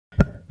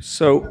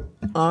So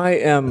I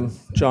am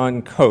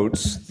John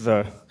Coates,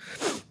 the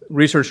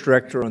research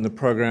director on the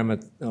program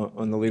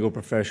on the legal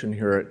profession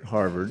here at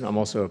Harvard. I'm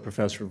also a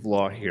professor of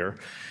law here.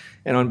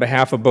 And on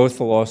behalf of both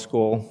the law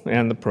school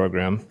and the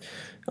program,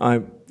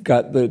 I've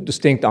got the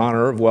distinct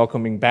honor of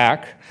welcoming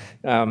back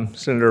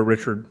Senator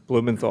Richard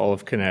Blumenthal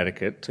of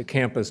Connecticut to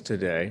campus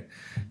today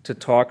to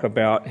talk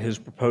about his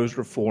proposed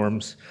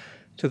reforms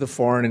to the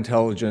Foreign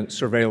Intelligence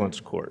Surveillance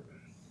Court,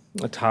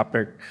 a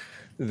topic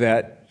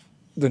that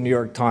the New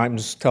York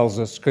Times tells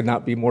us could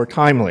not be more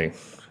timely.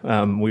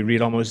 We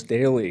read almost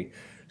daily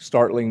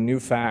startling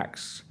new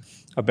facts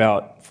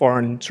about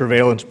foreign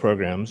surveillance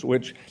programs,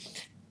 which,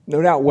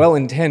 no doubt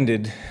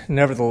well-intended,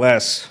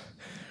 nevertheless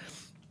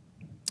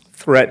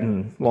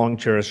threaten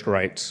long-cherished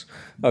rights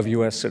of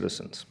U.S.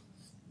 citizens.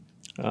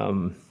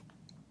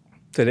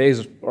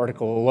 Today's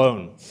article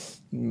alone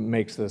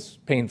makes this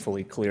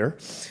painfully clear,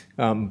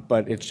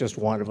 but it's just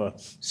one of a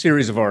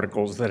series of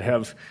articles that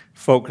have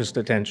focused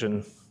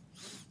attention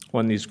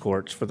on these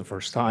courts for the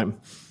first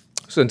time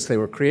since they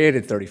were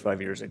created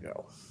 35 years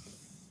ago.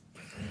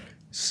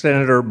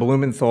 Senator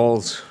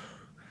Blumenthal's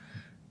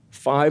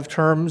 5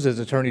 terms as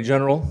Attorney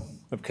General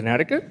of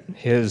Connecticut,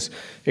 his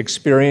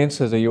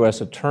experience as a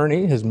U.S.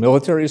 attorney, his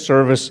military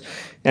service,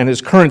 and his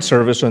current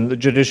service on the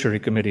Judiciary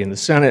Committee in the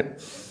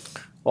Senate,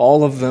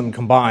 all of them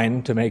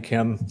combine to make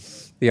him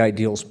the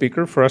ideal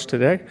speaker for us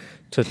today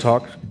to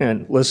talk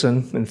and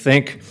listen and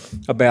think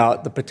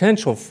about the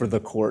potential for the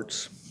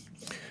courts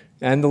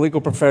and the legal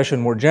profession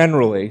more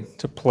generally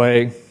to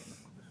play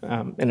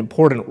an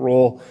important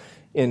role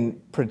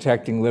in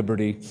protecting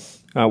liberty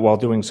while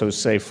doing so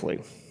safely.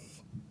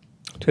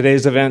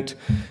 Today's event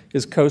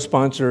is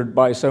co-sponsored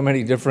by so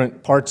many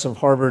different parts of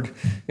Harvard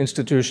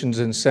institutions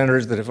and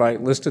centers that if I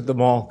listed them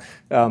all,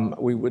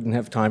 we wouldn't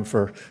have time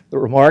for the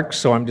remarks.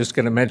 So I'm just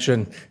going to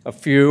mention a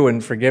few,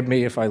 and forgive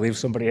me if I leave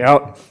somebody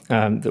out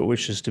that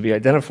wishes to be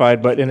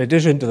identified. But in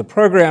addition to the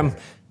program,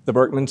 the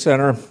Berkman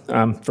Center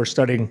for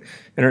Studying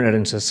Internet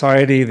and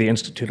Society, the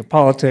Institute of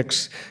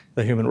Politics,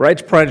 the Human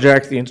Rights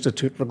Project, the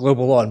Institute for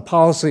Global Law and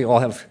Policy all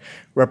have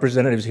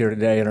representatives here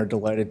today and are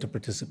delighted to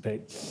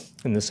participate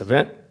in this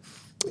event.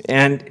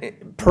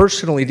 And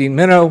personally, Dean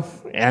Minow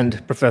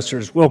and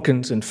Professors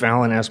Wilkins and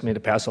Fallon asked me to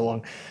pass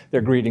along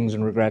their greetings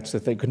and regrets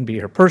that they couldn't be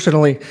here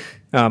personally.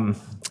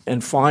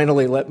 And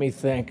finally, let me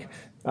thank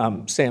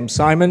Sam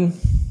Simon,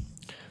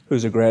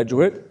 who's a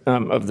graduate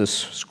of this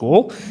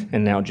school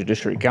and now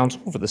Judiciary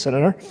Counsel for the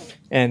Senator,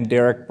 and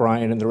Derek,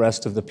 Bryan, and the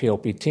rest of the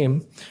PLP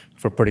team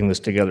for putting this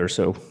together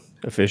so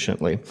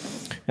efficiently.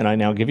 And I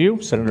now give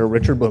you Senator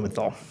Richard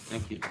Blumenthal.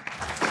 Thank you.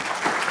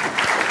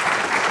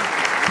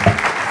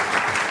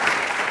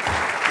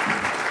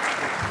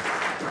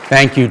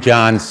 Thank you,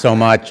 John, so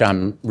much.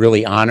 I'm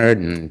really honored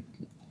and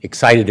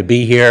excited to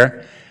be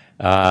here.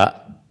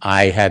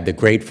 I had the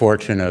great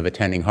fortune of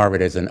attending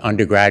Harvard as an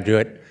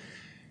undergraduate,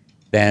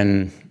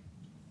 then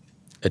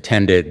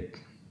attended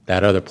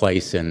that other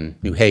place in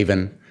New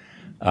Haven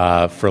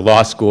for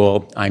law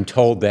school. I'm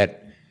told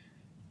that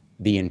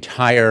the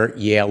entire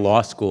Yale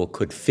Law School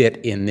could fit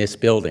in this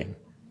building.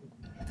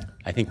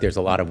 I think there's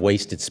a lot of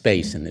wasted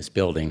space in this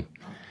building.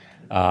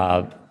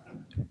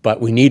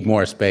 But we need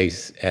more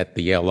space at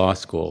the Yale Law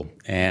School.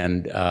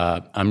 And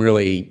I'm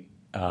really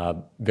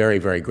very,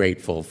 very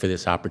grateful for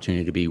this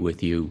opportunity to be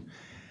with you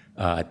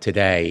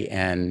today.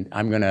 And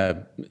I'm going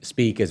to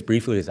speak as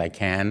briefly as I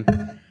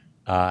can.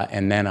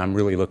 And then I'm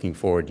really looking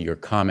forward to your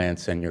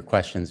comments and your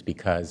questions,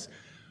 because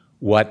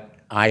what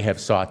I have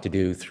sought to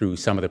do through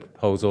some of the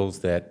proposals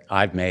that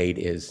I've made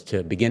is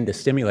to begin to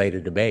stimulate a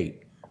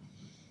debate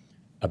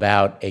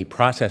about a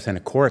process in a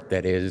court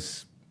that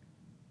is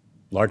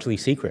largely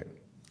secret.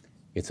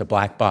 It's a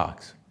black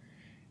box.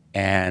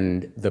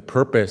 And the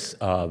purpose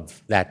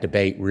of that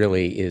debate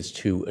really is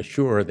to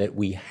assure that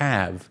we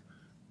have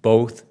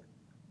both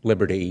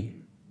liberty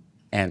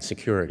and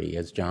security.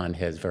 As John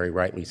has very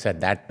rightly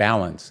said, that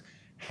balance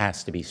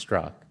has to be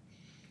struck.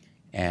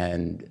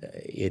 And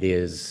it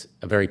is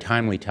a very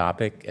timely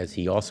topic, as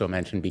he also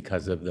mentioned,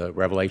 because of the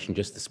revelation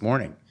just this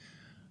morning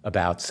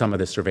about some of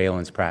the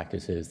surveillance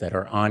practices that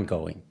are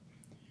ongoing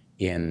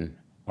in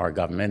our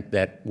government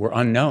that were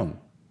unknown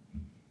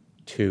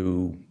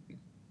to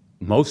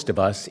most of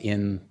us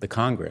in the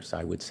Congress,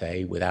 I would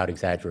say, without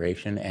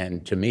exaggeration,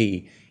 and to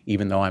me,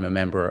 even though I'm a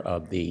member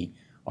of the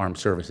Armed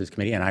Services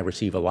Committee, and I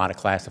receive a lot of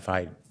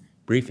classified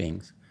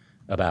briefings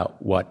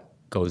about what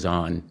goes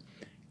on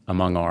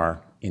among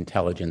our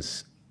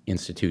intelligence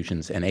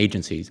institutions and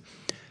agencies.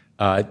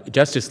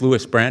 Justice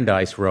Louis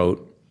Brandeis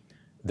wrote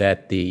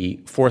that the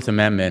Fourth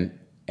Amendment,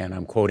 and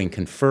I'm quoting,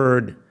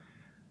 conferred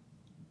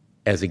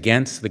as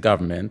against the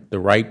government the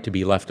right to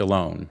be left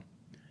alone,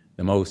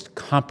 the most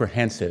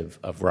comprehensive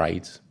of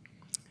rights,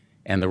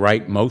 and the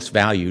right most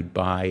valued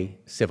by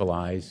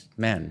civilized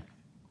men.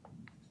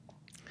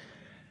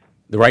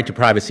 The right to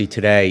privacy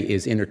today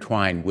is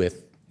intertwined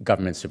with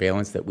government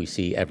surveillance that we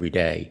see every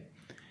day.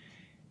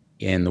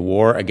 In the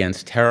war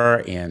against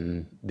terror,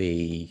 in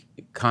the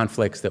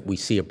conflicts that we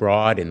see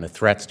abroad, in the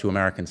threats to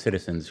American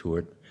citizens who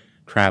are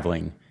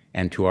traveling,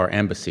 and to our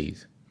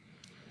embassies.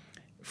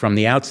 From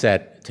the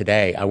outset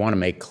today, I want to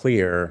make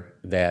clear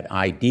that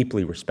I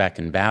deeply respect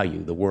and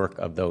value the work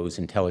of those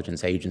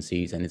intelligence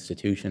agencies and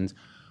institutions,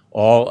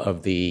 all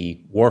of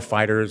the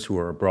warfighters who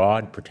are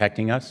abroad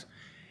protecting us,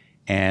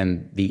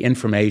 and the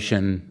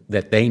information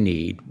that they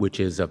need, which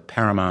is of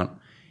paramount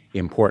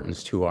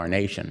importance to our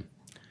nation.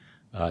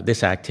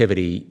 This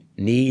activity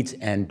needs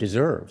and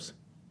deserves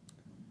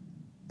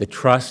the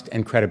trust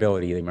and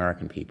credibility of the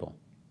American people.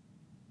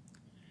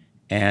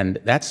 And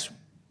that's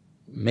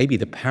maybe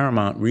the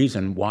paramount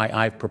reason why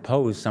I've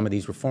proposed some of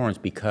these reforms,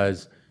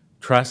 because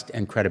trust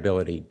and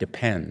credibility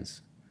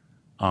depends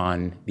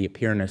on the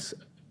appearance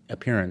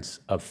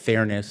of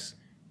fairness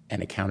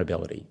and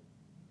accountability.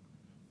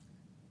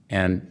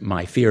 And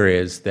my fear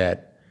is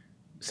that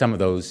some of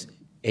those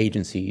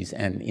agencies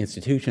and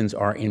institutions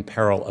are in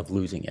peril of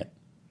losing it.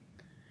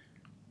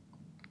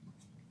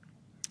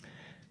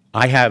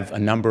 I have a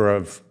number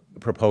of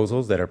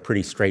proposals that are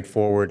pretty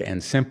straightforward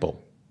and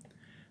simple,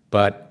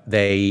 but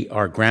they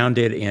are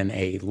grounded in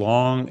a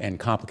long and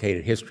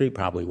complicated history,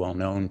 probably well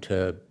known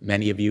to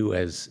many of you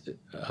as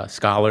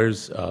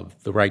scholars of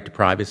the right to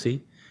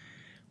privacy,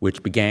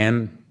 which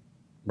began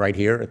right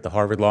here at the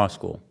Harvard Law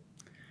School.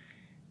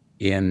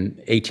 In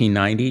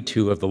 1890,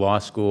 two of the law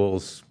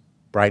school's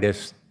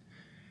brightest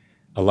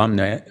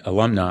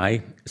alumni,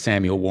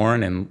 Samuel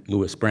Warren and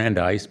Louis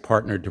Brandeis,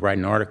 partnered to write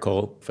an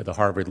article for the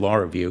Harvard Law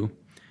Review,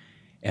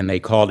 and they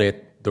called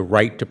it The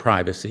Right to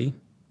Privacy,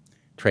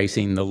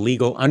 tracing the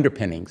legal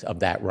underpinnings of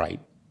that right.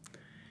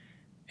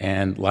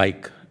 And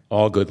like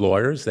all good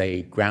lawyers,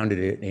 they grounded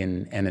it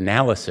in an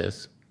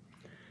analysis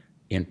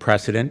in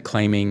precedent,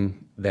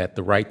 claiming that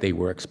the right they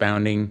were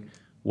expounding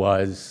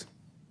was,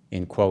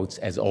 in quotes,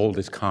 as old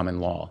as common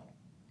law.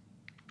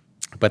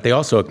 But they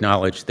also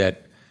acknowledged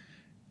that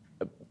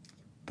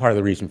part of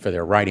the reason for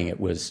their writing it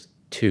was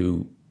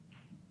to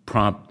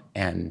prompt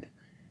and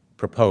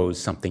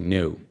propose something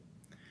new.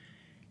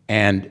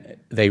 And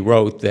they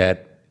wrote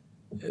that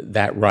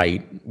that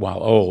right,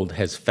 while old,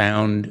 has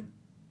been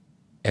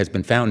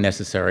found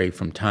necessary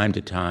from time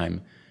to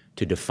time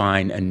to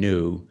define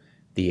anew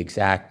the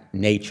exact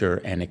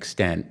nature and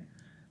extent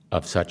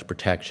of such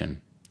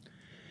protection.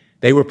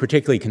 They were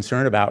particularly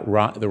concerned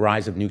about the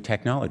rise of new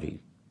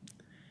technology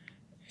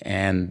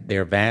and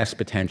their vast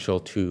potential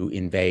to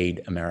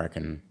invade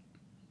American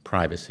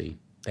privacy.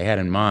 They had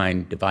in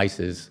mind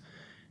devices,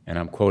 and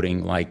I'm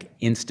quoting, like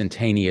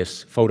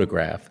instantaneous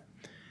photograph,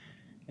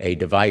 a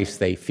device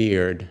they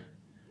feared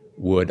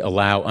would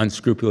allow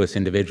unscrupulous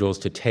individuals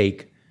to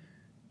take,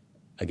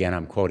 again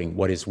I'm quoting,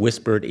 what is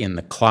whispered in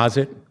the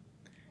closet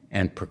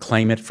and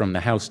proclaim it from the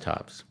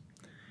housetops.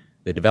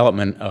 The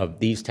development of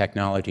these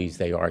technologies,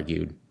 they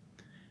argued,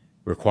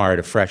 required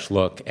a fresh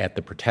look at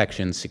the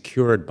protections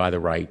secured by the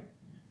right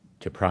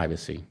to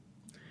privacy.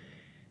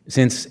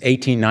 Since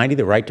 1890,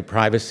 the right to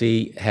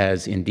privacy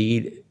has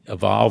indeed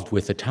evolved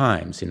with the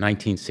times. In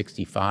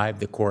 1965,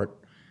 the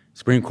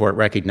Supreme Court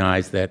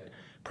recognized that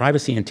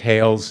privacy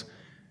entails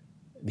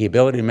the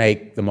ability to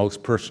make the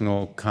most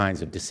personal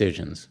kinds of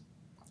decisions,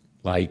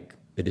 like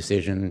the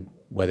decision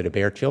whether to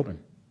bear children.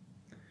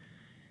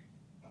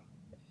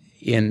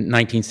 In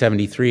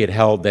 1973, it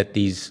held that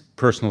these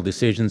personal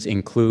decisions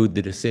include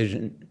the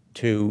decision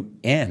to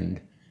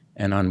end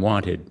an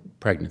unwanted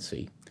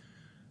pregnancy.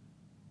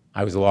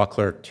 I was a law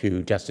clerk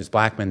to Justice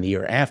Blackmun the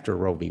year after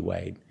Roe v.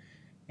 Wade,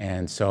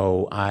 and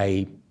so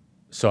I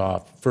saw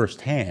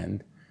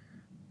firsthand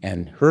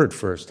and heard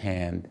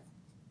firsthand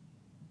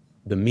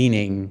the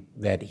meaning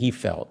that he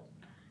felt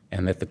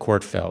and that the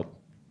court felt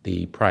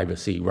the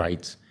privacy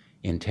rights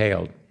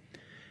entailed.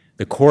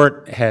 The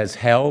court has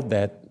held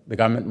that the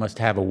government must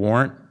have a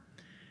warrant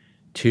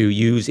to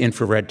use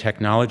infrared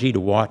technology to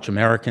watch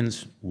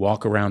Americans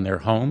walk around their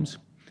homes,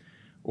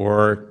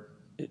 or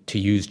to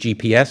use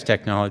GPS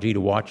technology to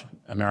watch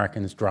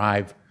Americans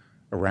drive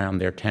around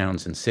their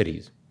towns and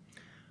cities.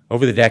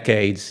 Over the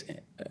decades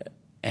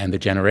and the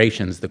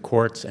generations, the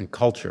courts and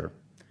culture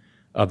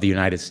of the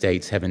United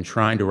States have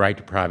enshrined a right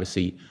to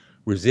privacy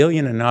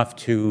resilient enough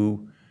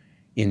to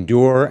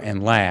endure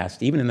and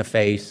last, even in the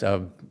face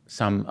of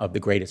some of the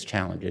greatest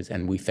challenges,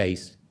 and we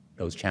face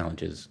those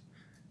challenges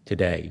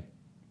today.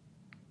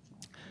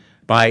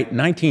 By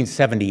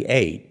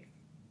 1978,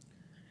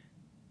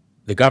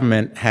 the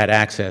government had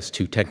access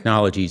to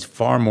technologies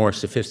far more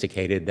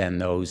sophisticated than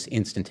those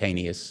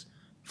instantaneous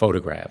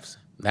photographs.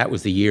 That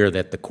was the year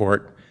that the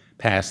court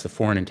passed the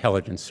Foreign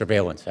Intelligence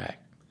Surveillance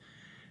Act,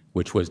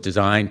 which was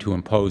designed to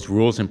impose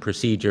rules and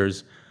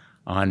procedures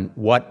on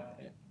what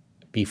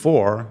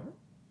before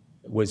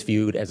was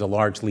viewed as a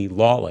largely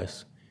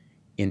lawless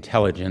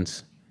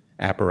intelligence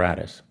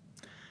apparatus.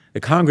 The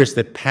Congress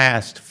that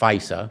passed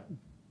FISA,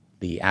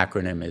 the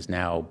acronym is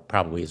now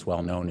probably as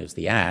well known as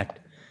the Act,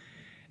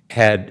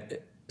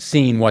 had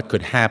seen what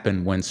could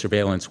happen when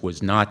surveillance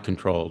was not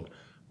controlled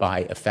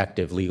by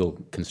effective legal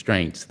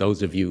constraints.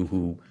 Those of you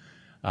who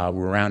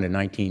were around in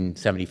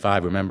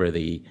 1975 remember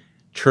the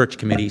Church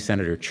Committee.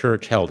 Senator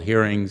Church held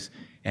hearings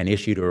and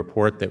issued a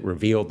report that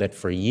revealed that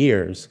for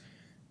years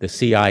the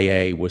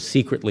CIA was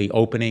secretly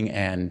opening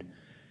and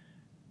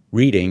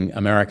reading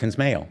Americans'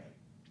 mail.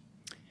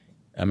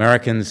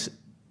 Americans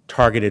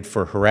targeted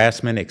for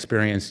harassment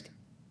experienced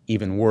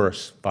even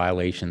worse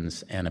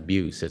violations and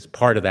abuse. As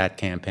part of that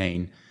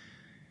campaign,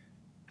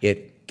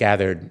 it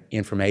gathered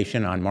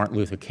information on Martin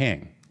Luther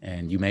King.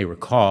 And you may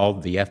recall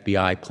the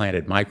FBI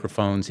planted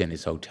microphones in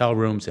his hotel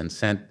rooms and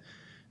sent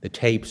the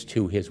tapes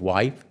to his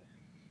wife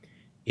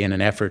in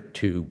an effort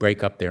to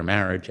break up their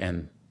marriage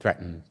and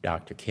threaten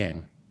Dr.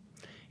 King.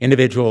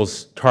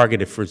 Individuals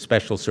targeted for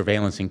special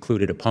surveillance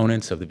included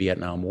opponents of the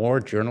Vietnam War,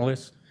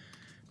 journalists,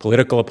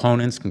 political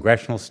opponents,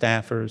 congressional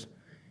staffers,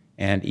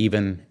 and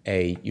even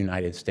a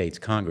United States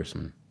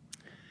congressman.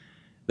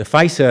 The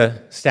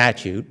FISA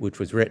statute, which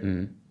was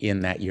written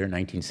in that year,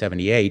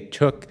 1978,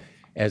 took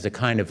as a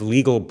kind of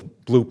legal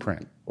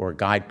blueprint or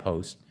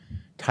guidepost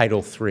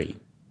Title III.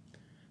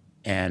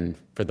 And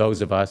for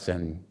those of us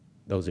and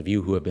those of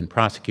you who have been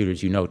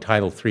prosecutors, you know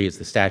Title III is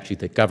the statute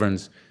that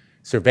governs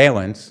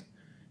surveillance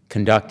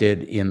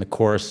conducted in the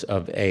course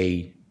of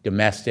a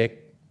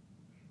domestic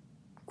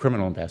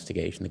criminal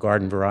investigation, the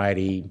garden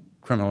variety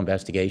criminal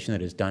investigation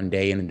that is done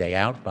day in and day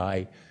out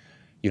by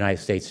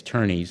United States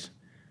attorneys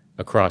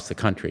across the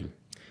country.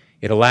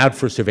 It allowed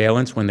for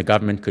surveillance when the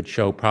government could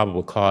show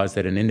probable cause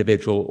that an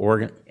individual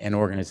or an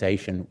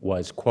organization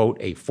was, quote,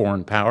 a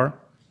foreign power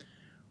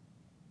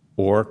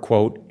or,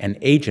 quote, an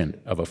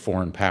agent of a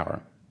foreign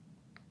power,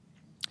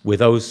 with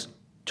those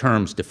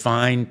terms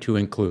defined to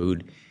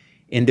include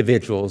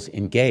individuals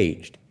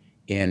engaged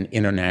in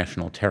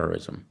international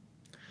terrorism.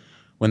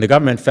 When the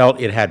government felt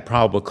it had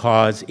probable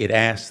cause, it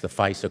asked the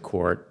FISA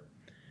Court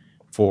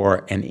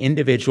for an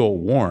individual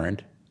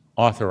warrant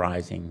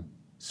authorizing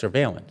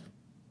surveillance,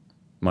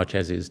 much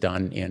as is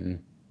done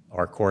in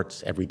our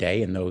courts every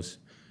day in those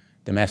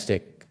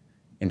domestic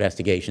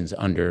investigations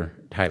under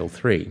Title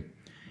III.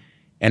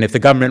 And if the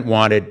government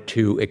wanted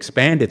to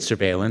expand its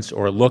surveillance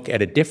or look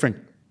at a different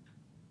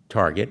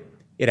target,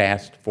 it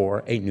asked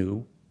for a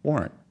new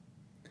warrant.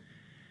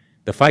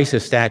 The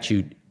FISA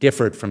statute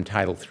differed from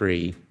Title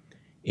III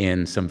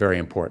in some very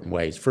important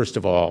ways. First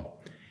of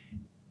all,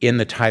 in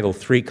the Title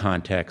III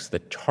context, the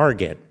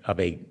target of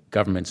a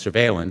government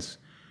surveillance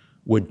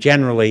would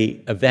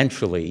generally,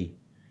 eventually,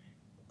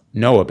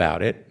 know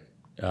about it,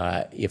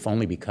 if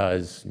only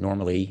because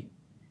normally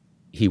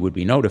he would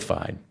be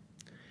notified.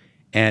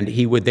 And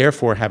he would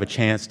therefore have a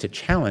chance to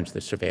challenge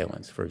the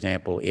surveillance. For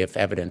example, if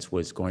evidence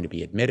was going to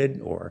be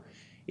admitted or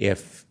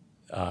if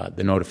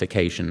the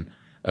notification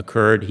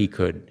occurred, he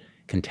could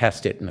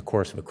contest it in the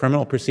course of a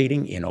criminal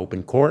proceeding in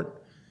open court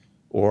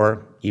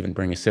or even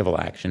bring a civil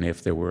action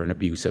if there were an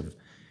abuse of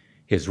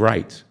his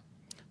rights.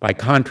 By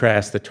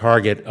contrast, the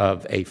target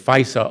of a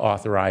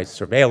FISA-authorized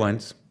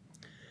surveillance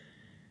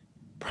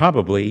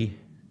probably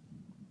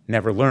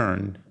never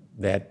learned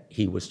that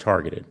he was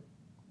targeted.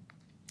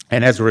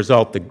 And as a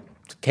result, the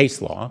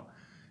case law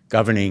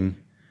governing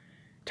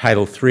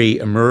Title III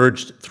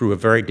emerged through a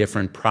very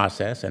different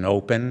process, an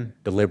open,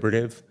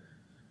 deliberative,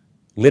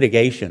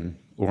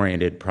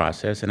 litigation-oriented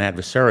process, an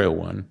adversarial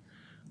one,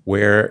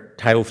 where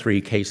Title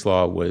III case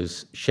law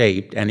was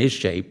shaped and is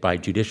shaped by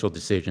judicial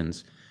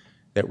decisions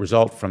that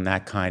result from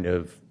that kind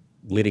of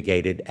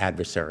litigated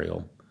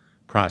adversarial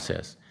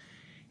process.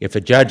 If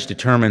a judge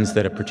determines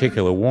that a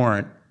particular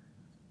warrant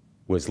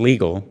was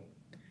legal,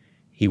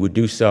 he would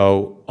do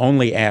so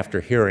only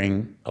after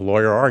hearing a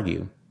lawyer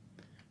argue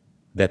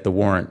that the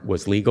warrant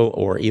was legal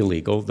or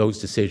illegal. Those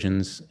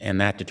decisions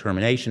and that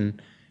determination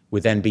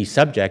would then be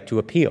subject to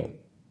appeal,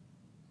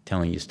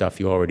 telling you stuff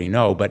you already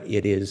know, but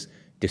it is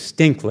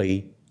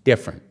distinctly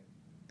different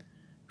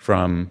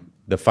from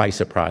the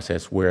FISA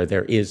process where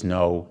there is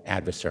no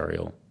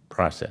adversarial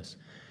process.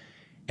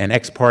 An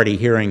ex parte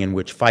hearing in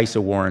which FISA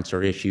warrants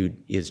are issued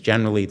is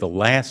generally the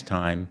last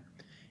time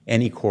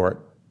any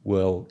court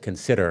will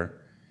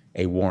consider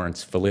a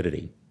warrant's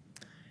validity.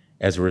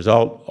 As a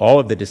result, all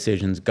of the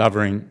decisions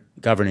governing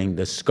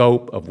the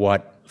scope of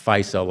what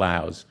FISA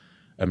allows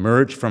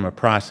emerge from a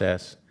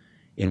process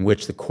in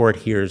which the court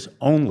hears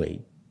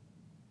only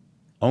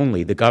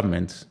the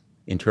government's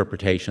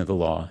interpretation of the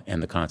law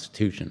and the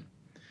Constitution.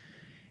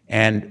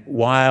 And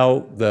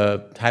while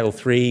the Title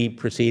III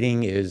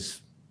proceeding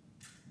is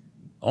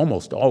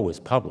almost always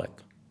public,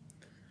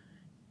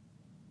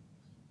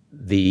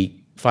 the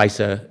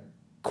FISA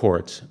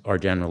courts are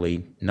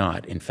generally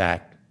not, in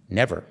fact,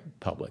 never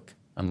public,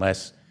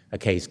 unless a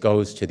case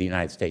goes to the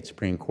United States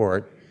Supreme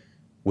Court,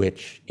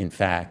 which, in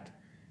fact,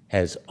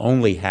 has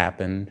only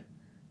happened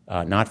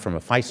not from a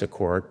FISA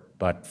court,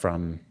 but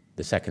from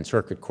the Second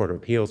Circuit Court of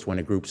Appeals when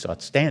a group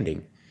sought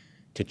standing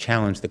to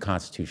challenge the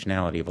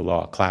constitutionality of a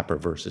law, Clapper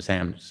versus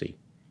Amnesty.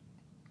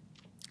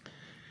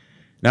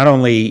 Not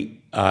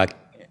only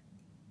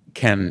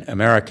can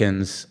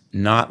Americans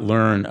not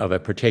learn of a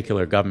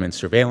particular government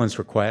surveillance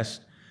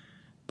request,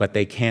 but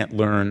they can't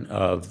learn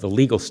of the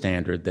legal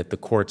standard that the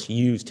courts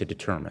use to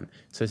determine.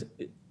 So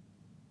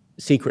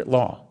secret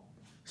law,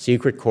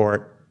 secret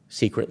court,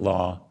 secret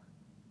law,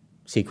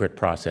 secret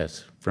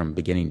process from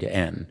beginning to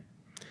end.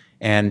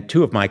 And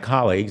two of my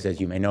colleagues, as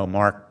you may know,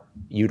 Mark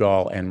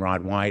Udall and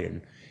Rod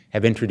Wyden,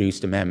 have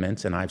introduced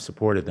amendments, and I've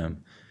supported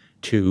them,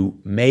 to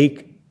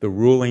make the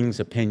rulings,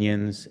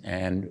 opinions,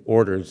 and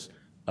orders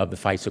of the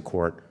FISA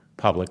Court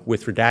public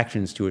with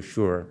redactions to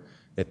assure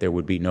that there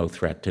would be no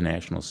threat to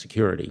national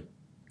security.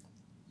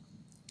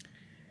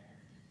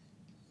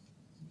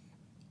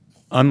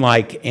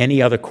 Unlike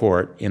any other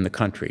court in the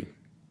country,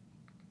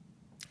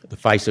 the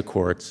FISA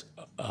courts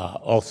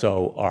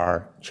also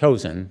are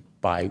chosen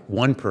by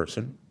one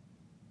person,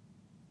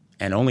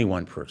 and only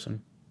one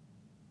person,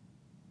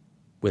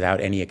 without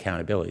any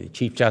accountability. The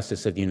Chief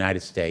Justice of the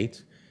United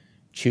States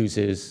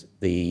chooses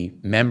the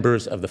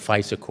members of the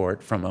FISA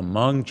Court from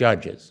among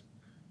judges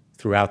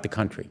throughout the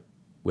country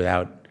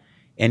without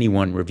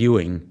anyone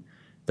reviewing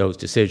those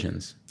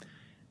decisions.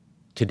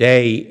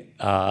 Today,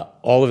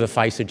 all of the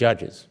FISA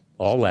judges,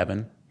 all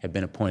 11, have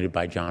been appointed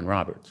by John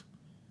Roberts.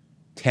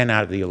 10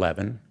 out of the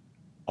 11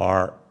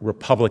 are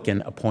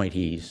Republican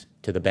appointees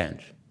to the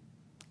bench.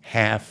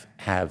 Half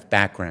have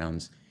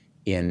backgrounds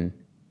in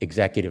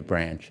executive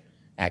branch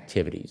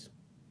activities,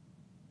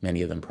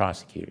 many of them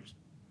prosecutors.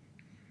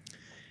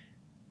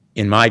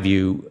 In my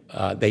view,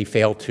 they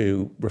fail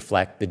to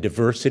reflect the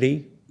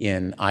diversity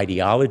in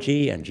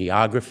ideology and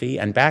geography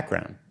and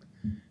background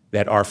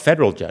that our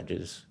federal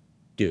judges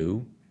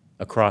do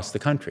across the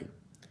country.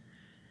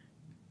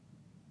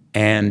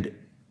 And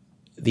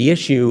the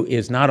issue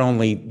is not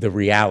only the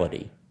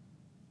reality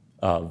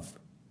of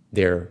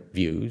their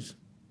views,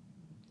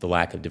 the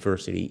lack of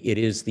diversity, it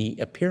is the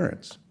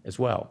appearance as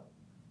well.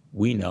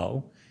 We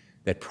know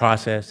that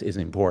process is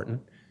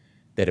important,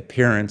 that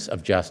appearance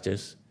of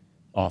justice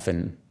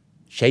often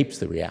shapes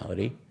the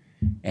reality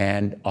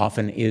and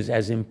often is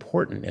as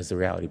important as the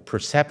reality.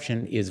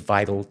 Perception is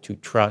vital to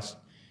trust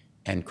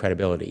and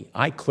credibility.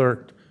 I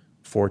clerked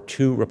for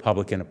 2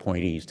 Republican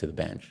appointees to the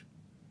bench,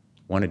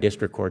 one a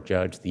district court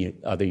judge, the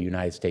other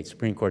United States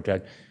Supreme Court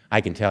judge.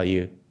 I can tell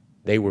you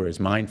they were as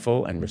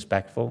mindful and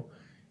respectful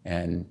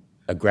and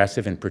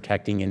aggressive in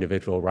protecting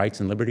individual rights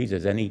and liberties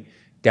as any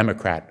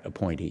Democrat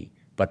appointee.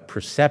 But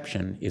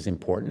perception is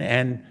important,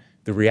 and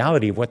the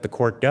reality of what the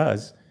court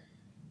does,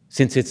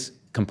 since it's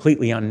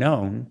completely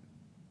unknown,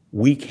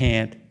 we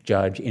can't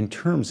judge in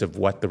terms of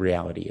what the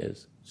reality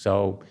is.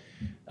 So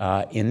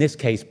in this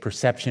case,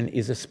 perception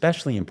is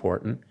especially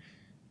important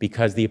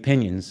because the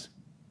opinions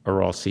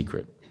are all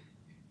secret.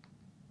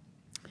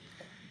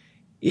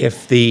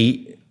 If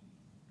the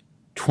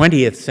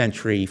 20th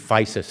century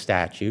FISA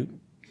statute,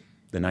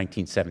 the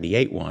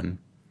 1978 one,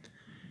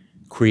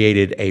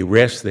 created a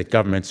risk that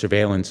government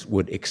surveillance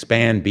would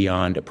expand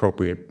beyond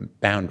appropriate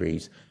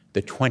boundaries,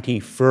 the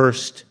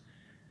 21st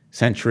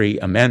century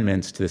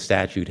amendments to the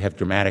statute have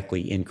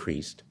dramatically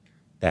increased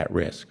that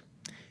risk.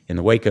 In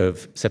the wake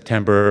of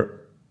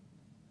September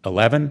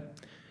 11,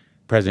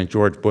 President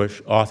George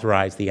Bush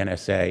authorized the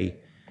NSA,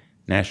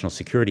 National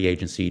Security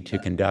Agency, to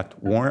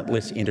conduct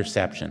warrantless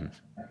interceptions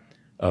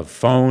of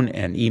phone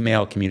and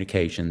email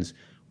communications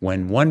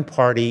when one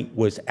party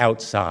was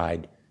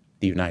outside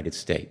the United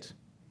States.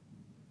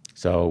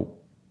 So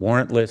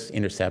warrantless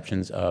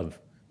interceptions of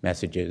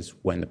messages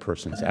when the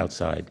person's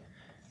outside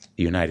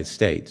the United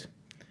States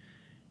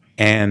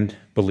and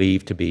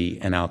believed to be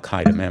an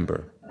al-Qaeda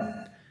member.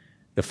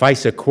 The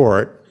FISA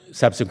Court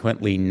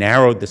subsequently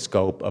narrowed the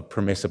scope of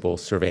permissible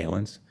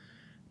surveillance,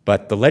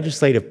 but the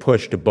legislative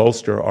push to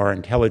bolster our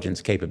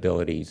intelligence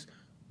capabilities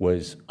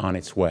was on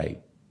its way.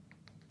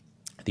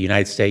 The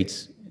United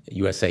States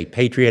USA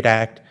Patriot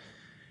Act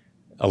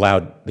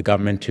allowed the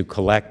government to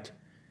collect,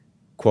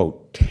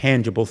 quote,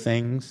 tangible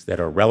things that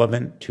are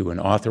relevant to an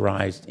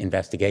authorized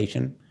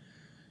investigation.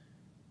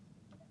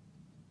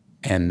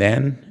 And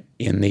then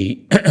in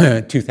the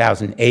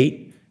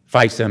 2008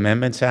 FISA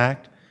Amendments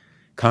Act,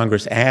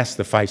 Congress tasked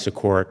the FISA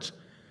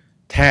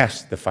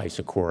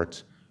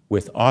courts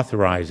with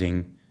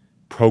authorizing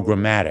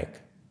programmatic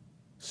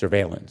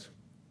surveillance.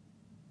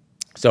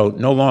 So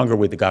no longer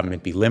would the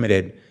government be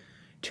limited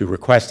to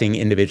requesting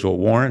individual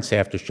warrants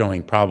after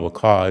showing probable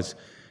cause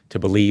to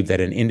believe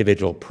that an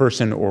individual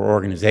person or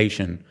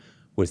organization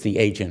was the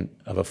agent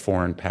of a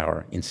foreign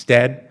power.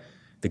 Instead,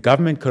 the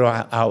government could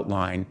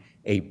outline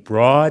a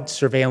broad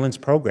surveillance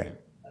program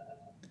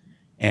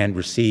and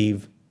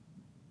receive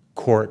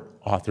court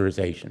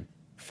authorization,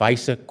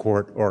 FISA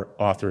court or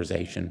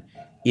authorization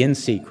in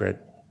secret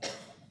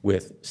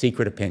with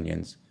secret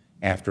opinions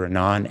after a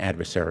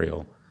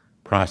non-adversarial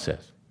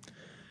process.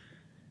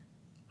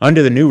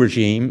 Under the new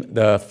regime,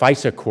 the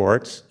FISA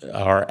courts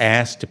are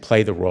asked to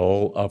play the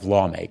role of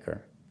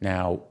lawmaker.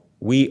 Now,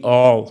 we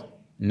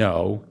all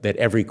know that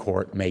every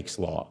court makes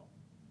law.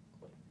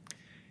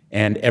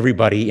 And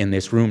everybody in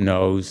this room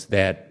knows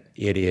that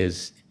it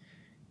is,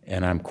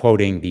 and I'm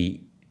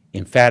quoting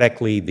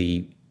emphatically,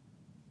 the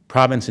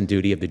province and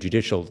duty of the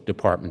judicial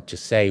department to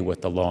say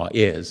what the law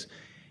is.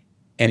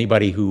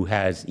 Anybody who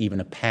has even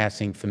a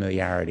passing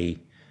familiarity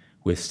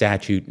with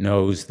statute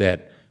knows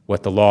that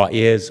what the law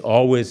is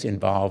always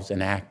involves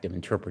an act of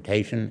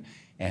interpretation,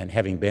 and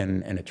having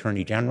been an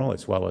attorney general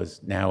as well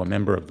as now a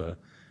member of the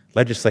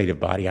legislative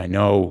body, I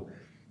know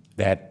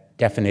that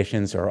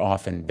definitions are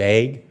often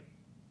vague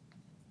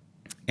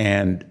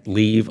and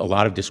leave a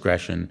lot of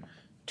discretion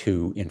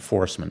to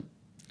enforcement.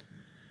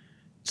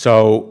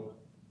 So,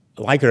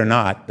 like it or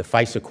not, the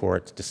FISA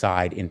courts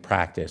decide in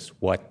practice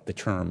what the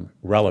term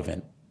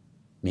relevant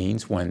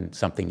means. When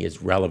something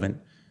is relevant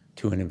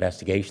to an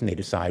investigation, they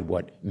decide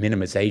what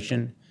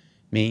minimization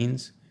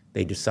means.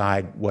 They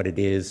decide what it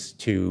is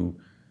to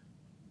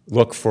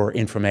look for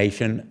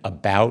information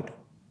about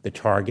the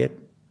target.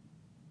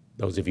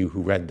 Those of you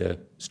who read the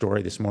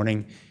story this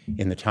morning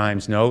in the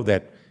Times know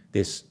that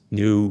this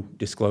new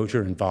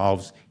disclosure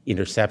involves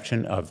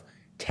interception of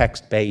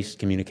text-based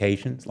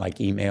communications like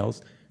emails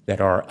that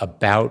are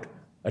about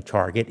a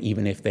target,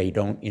 even if they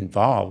don't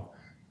involve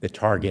the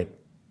target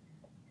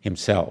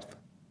himself.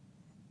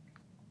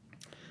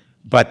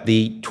 But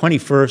the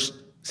 21st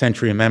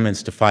century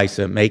amendments to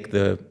FISA make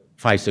the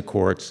FISA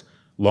courts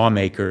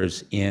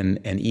lawmakers in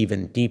an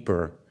even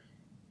deeper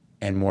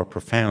and more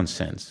profound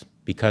sense,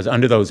 because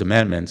under those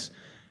amendments,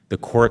 the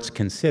courts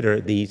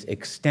consider these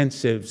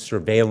extensive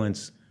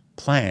surveillance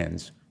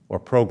plans or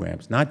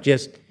programs, not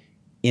just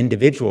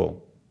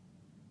individual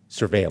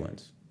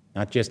surveillance,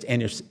 not just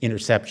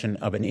interception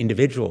of an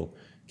individual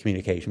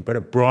communication, but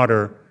a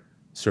broader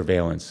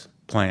surveillance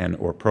plan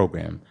or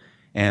program.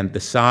 And the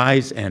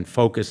size and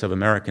focus of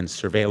American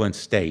surveillance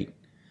state,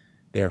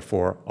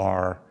 therefore,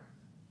 are,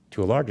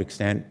 to a large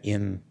extent,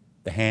 in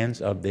the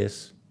hands of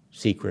this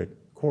secret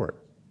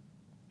court.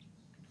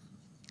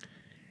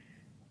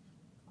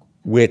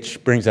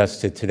 Which brings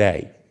us to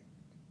today,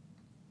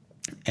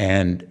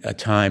 and a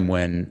time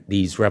when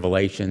these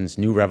revelations,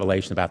 new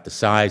revelations about the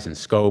size and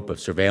scope of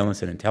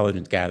surveillance and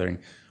intelligence gathering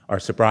are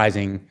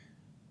surprising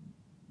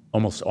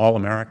almost all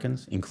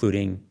Americans,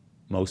 including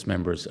most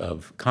members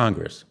of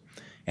Congress.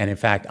 And in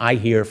fact, I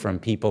hear from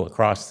people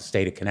across the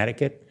state of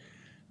Connecticut,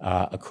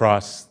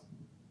 across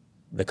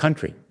the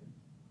country,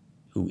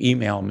 who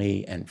email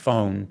me and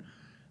phone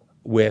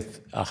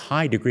with a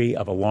high degree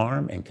of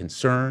alarm and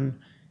concern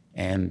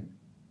and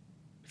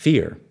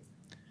fear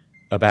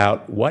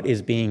about what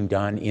is being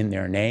done in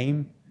their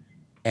name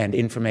and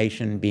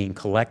information being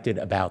collected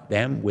about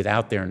them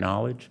without their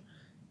knowledge,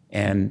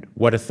 and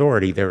what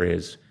authority there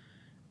is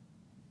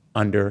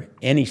under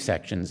any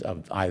sections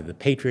of either the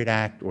Patriot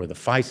Act or the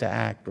FISA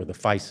Act or the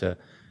FISA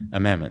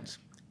amendments.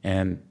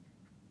 And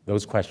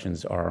those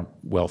questions are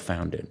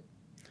well-founded.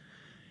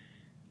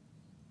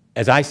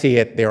 As I see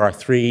it, there are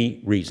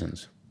three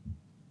reasons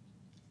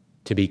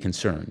to be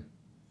concerned,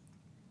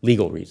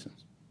 legal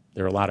reasons.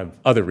 There are a lot of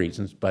other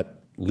reasons, but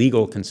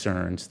legal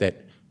concerns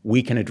that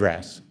we can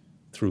address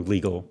through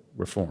legal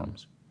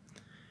reforms.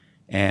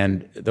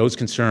 And those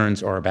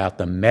concerns are about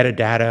the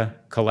metadata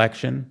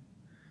collection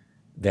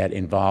that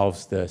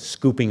involves the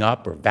scooping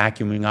up or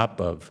vacuuming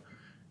up of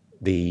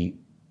the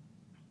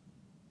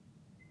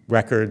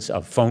records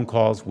of phone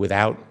calls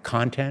without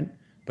content,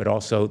 but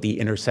also the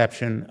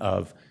interception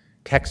of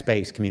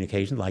text-based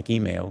communication like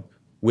email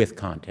with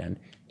content,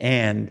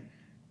 and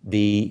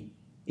the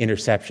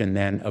interception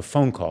then of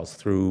phone calls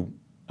through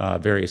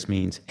various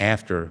means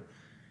after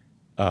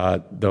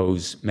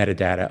those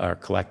metadata are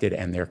collected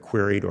and they're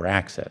queried or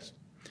accessed.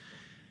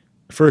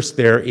 First,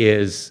 there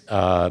is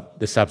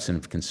the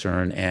substantive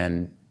concern,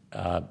 and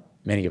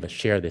many of us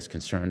share this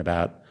concern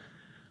about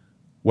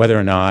whether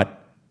or not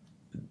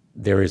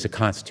there is a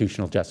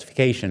constitutional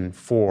justification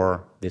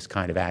for this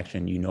kind of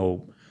action. You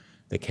know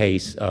the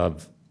case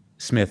of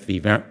Smith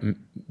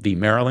v.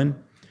 Maryland,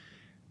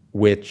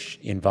 which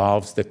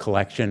involves the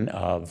collection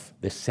of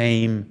the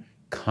same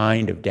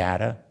kind of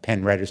data,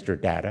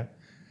 pen-registered data,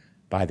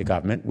 by the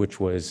government, which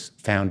was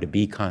found to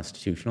be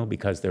constitutional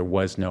because there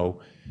was no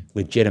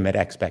legitimate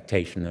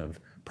expectation of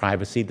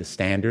privacy, the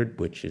standard,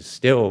 which is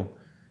still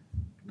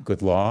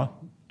good law,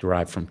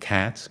 derived from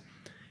Katz.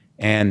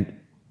 And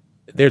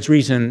there's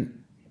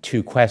reason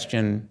to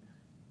question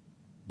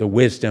the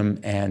wisdom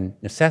and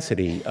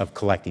necessity of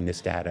collecting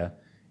this data,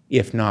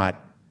 if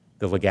not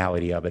the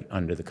legality of it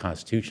under the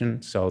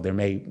Constitution. So there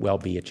may well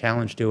be a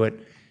challenge to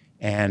it.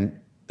 And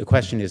the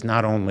question is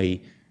not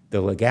only the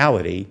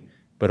legality,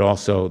 but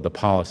also the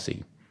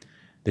policy.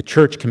 The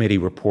Church Committee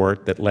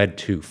report that led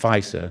to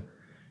FISA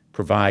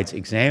provides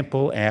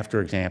example after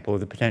example of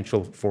the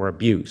potential for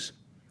abuse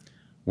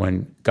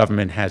when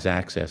government has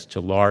access to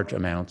large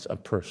amounts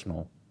of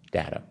personal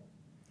data.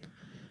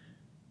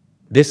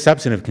 This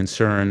substantive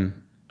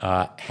concern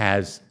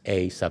has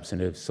a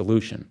substantive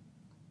solution.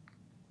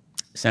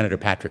 Senator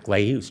Patrick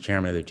Leahy, who's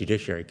chairman of the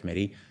Judiciary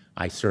Committee,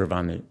 I serve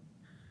on the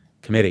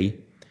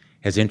committee,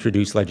 has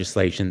introduced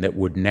legislation that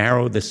would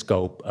narrow the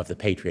scope of the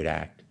Patriot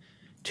Act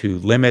to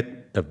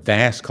limit the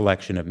vast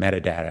collection of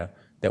metadata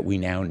that we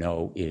now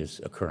know is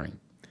occurring.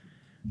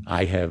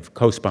 I have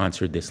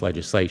co-sponsored this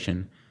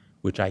legislation,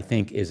 which I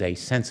think is a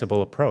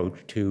sensible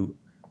approach to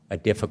a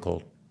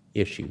difficult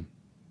issue.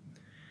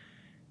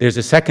 There's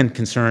a second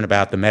concern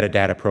about the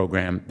metadata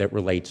program that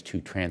relates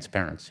to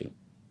transparency.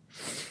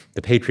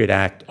 The Patriot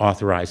Act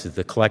authorizes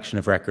the collection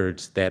of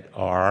records that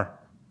are,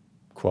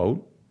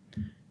 quote,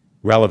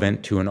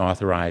 relevant to an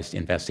authorized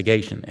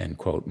investigation, end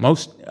quote.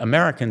 Most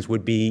Americans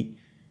would be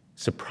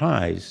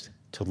surprised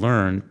to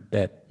learn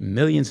that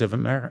millions of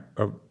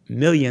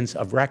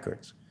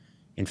records,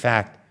 in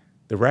fact,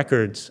 the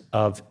records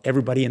of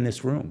everybody in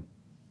this room,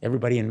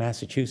 everybody in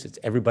Massachusetts,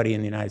 everybody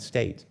in the United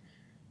States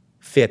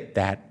fit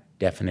that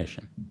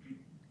definition.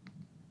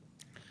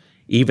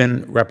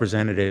 Even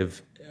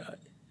Representative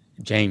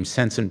James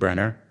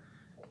Sensenbrenner,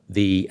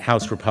 the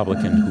House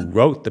Republican who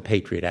wrote the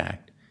Patriot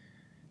Act,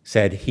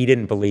 said he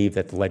didn't believe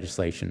that the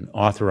legislation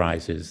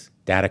authorizes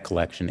data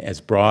collection as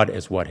broad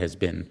as what has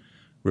been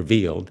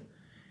revealed.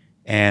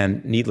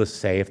 And needless to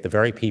say, if the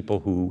very people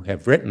who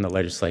have written the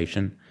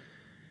legislation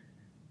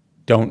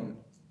don't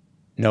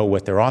know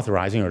what they're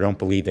authorizing or don't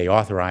believe they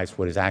authorize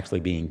what is actually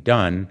being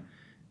done,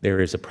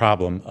 there is a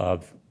problem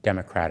of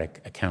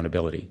democratic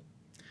accountability.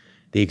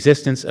 The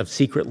existence of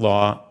secret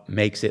law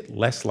makes it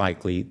less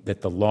likely that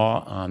the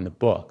law on the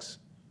books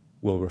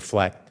will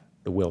reflect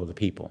the will of the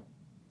people.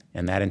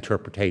 And that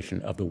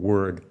interpretation of the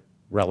word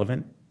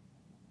relevant,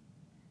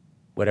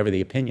 whatever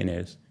the opinion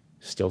is,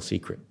 still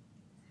secret.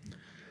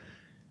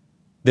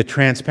 The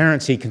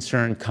transparency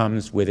concern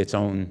comes with its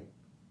own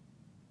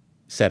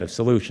set of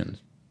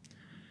solutions.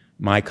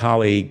 My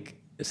colleague,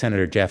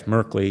 Senator Jeff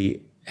Merkley,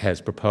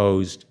 has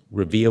proposed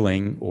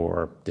revealing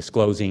or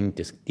disclosing,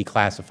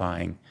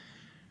 declassifying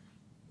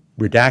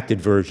redacted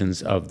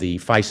versions of the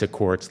FISA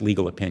Court's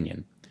legal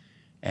opinion.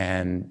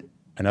 And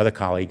another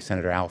colleague,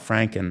 Senator Al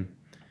Franken,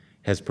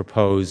 has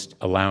proposed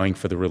allowing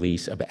for the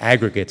release of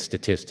aggregate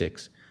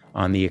statistics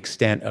on the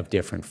extent of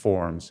different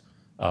forms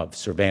of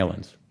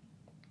surveillance.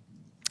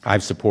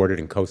 I've supported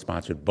and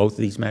co-sponsored both of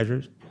these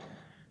measures,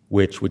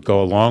 which would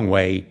go a long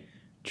way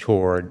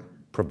toward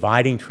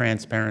providing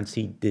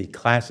transparency,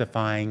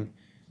 declassifying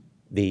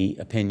the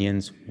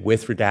opinions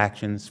with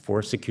redactions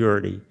for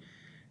security,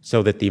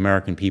 so that the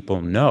American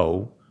people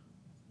know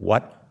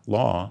what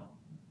law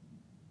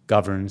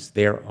governs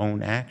their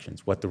own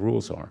actions, what the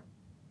rules are.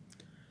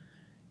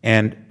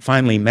 And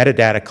finally,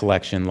 metadata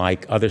collection,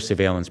 like other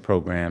surveillance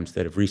programs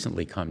that have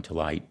recently come to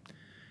light,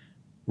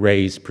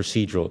 raise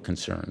procedural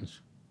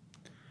concerns.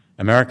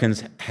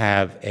 Americans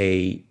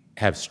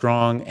have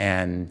strong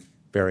and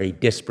very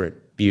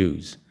disparate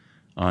views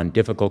on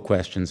difficult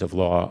questions of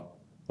law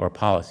or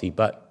policy,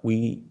 but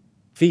we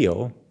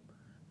feel,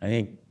 I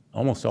think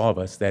almost all of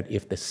us, that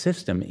if the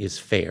system is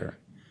fair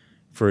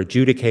for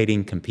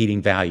adjudicating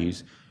competing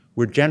values,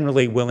 we're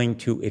generally willing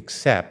to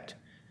accept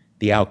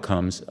the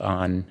outcomes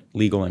on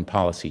legal and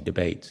policy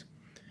debates.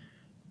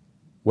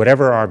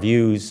 Whatever our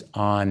views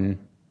on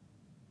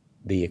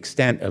the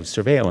extent of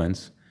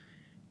surveillance,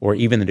 or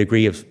even the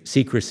degree of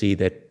secrecy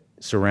that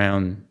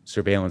surround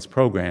surveillance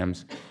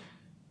programs,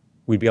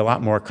 we'd be a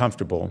lot more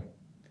comfortable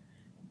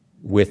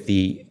with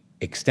the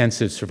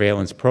extensive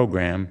surveillance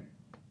program,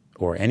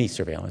 or any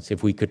surveillance,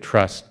 if we could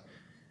trust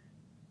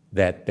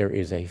that there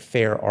is a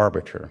fair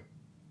arbiter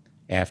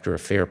after a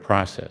fair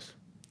process.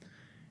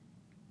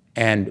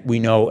 And we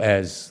know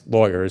as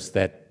lawyers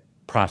that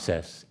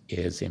process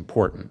is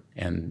important,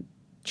 and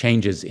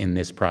changes in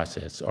this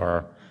process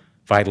are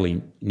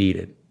vitally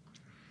needed.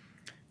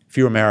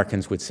 Few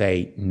Americans would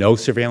say no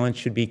surveillance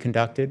should be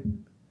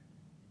conducted,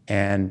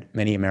 and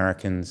many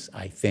Americans,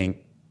 I think,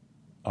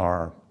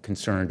 are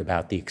concerned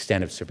about the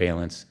extent of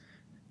surveillance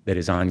that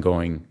is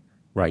ongoing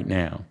right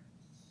now.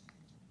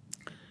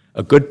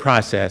 A good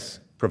process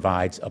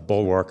provides a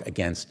bulwark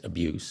against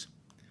abuse.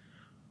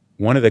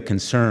 One of the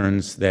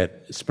concerns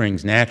that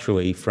springs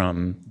naturally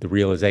from the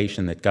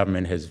realization that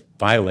government has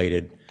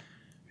violated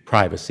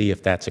privacy,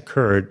 if that's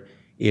occurred,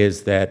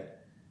 is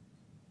that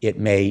it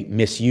may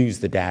misuse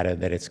the data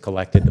that it's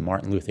collected. The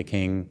Martin Luther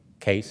King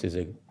case is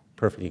a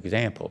perfect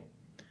example.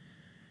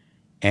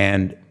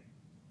 And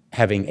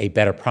having a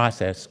better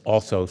process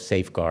also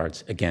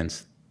safeguards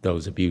against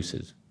those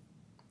abuses.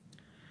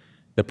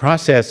 The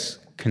process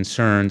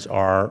concerns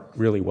are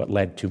really what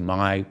led to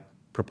my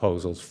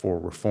proposals for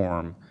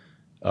reform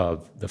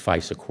of the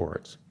FISA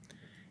courts.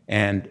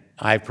 And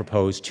I've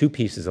proposed two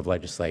pieces of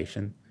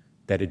legislation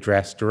that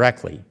address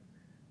directly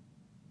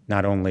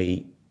not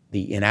only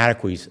the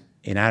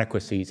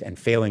inadequacies and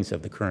failings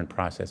of the current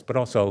process, but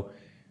also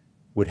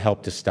would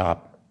help to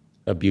stop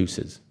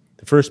abuses.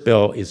 The first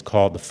bill is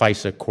called the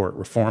FISA Court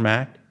Reform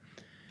Act,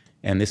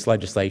 and this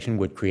legislation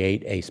would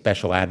create a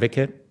special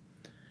advocate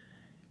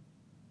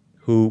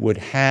who would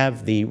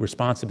have the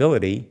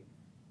responsibility,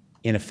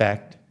 in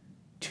effect,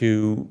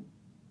 to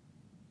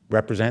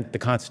represent the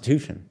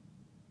Constitution.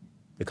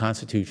 The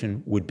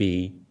Constitution would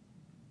be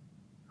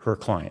her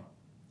client.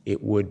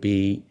 It would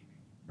be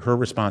her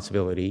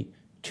responsibility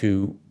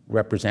to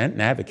represent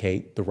and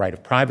advocate the right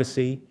of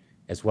privacy,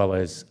 as well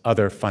as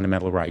other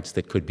fundamental rights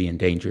that could be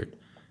endangered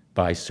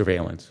by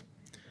surveillance.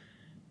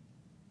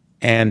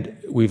 And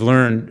we've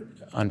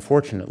learned,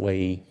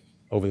 unfortunately,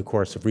 over the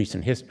course of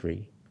recent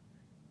history,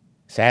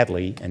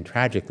 sadly and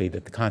tragically,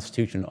 that the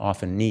Constitution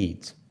often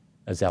needs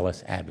a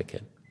zealous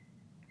advocate.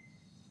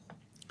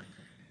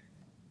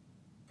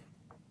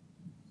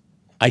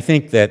 I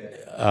think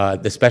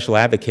that the special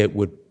advocate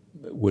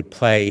would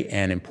play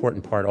an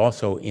important part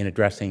also in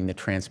addressing the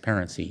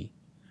transparency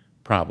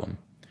problem,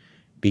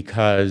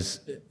 because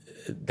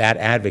that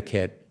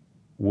advocate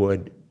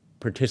would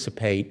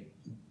participate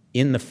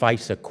in the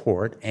FISA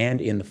court and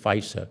in the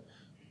FISA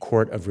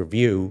court of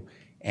review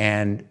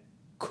and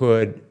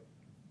could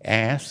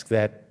ask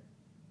that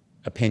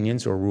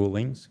opinions or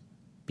rulings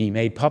be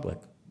made public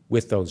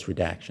with those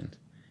redactions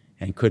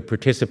and could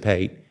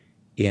participate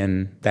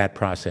in that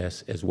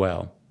process as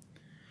well.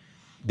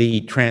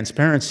 The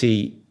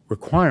transparency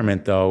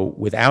requirement, though,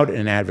 without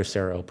an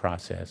adversarial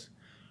process,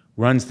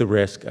 runs the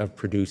risk of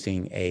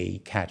producing a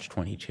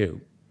catch-22.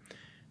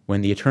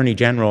 When the Attorney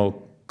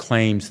General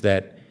claims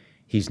that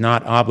he's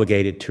not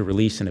obligated to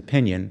release an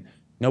opinion,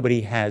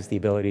 nobody has the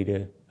ability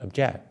to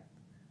object.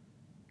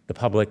 The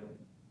public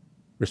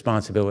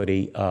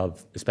responsibility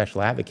of the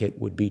special advocate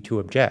would be to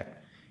object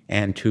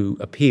and to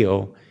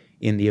appeal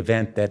in the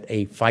event that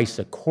a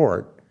FISA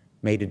court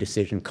made a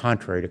decision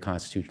contrary to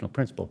constitutional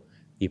principle.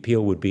 The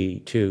appeal would be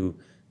to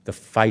the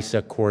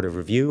FISA Court of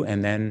Review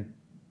and then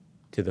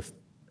to the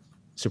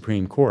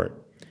Supreme Court.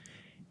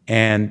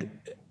 And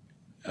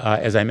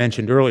as I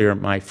mentioned earlier,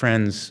 my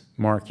friends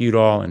Mark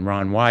Udall and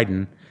Ron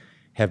Wyden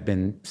have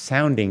been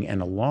sounding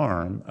an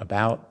alarm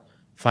about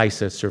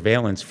FISA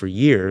surveillance for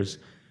years,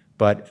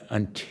 but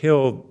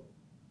until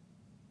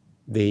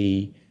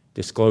the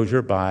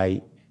disclosure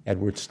by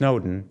Edward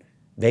Snowden,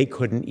 they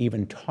couldn't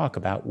even talk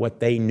about what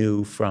they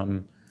knew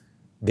from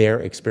their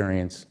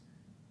experience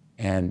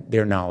and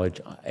their knowledge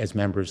as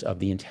members of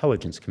the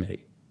Intelligence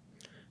Committee.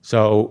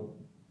 So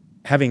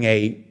having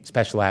a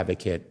special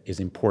advocate is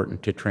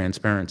important to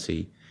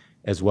transparency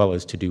as well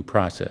as to due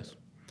process.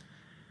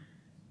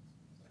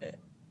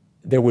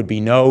 There would be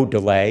no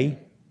delay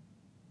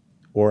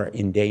or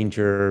in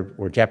danger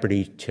or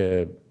jeopardy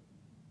to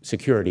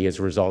security as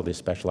a result of this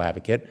special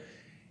advocate.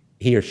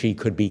 He or she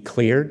could be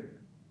cleared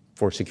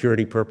for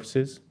security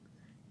purposes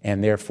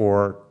and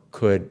therefore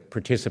could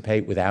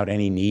participate without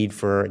any need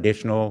for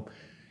additional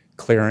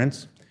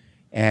clearance.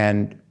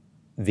 And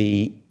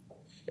the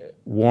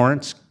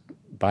warrants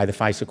by the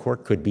FISA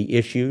court could be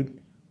issued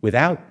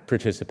without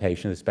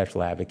participation of the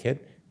special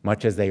advocate,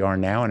 much as they are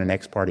now on an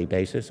ex parte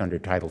basis under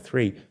Title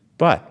III.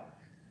 But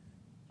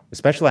the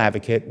special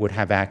advocate would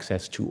have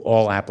access to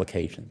all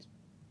applications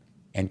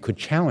and could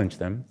challenge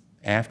them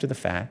after the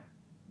fact,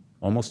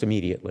 almost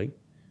immediately,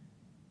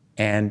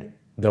 and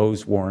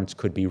those warrants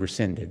could be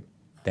rescinded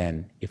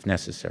then if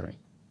necessary.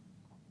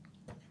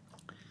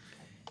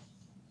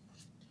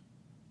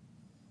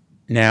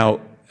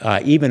 Now,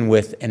 even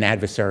with an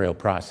adversarial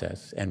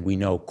process, and we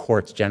know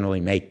courts generally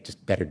make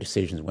better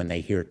decisions when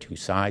they hear two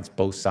sides,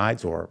 both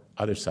sides or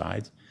other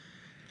sides,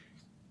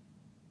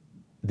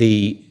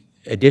 the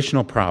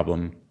additional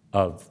problem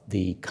of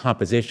the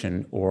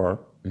composition or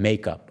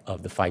makeup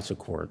of the FISA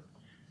court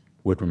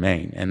would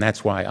remain. And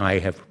that's why I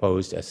have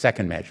proposed a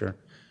second measure,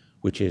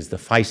 which is the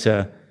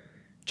FISA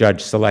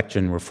Judge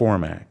Selection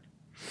Reform Act.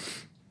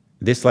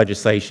 This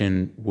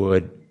legislation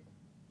would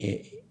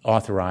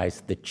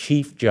authorize the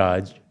chief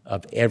judge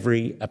of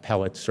every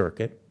appellate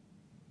circuit,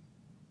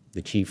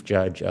 the chief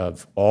judge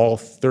of all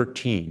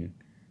 13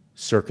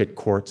 circuit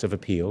courts of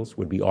appeals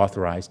would be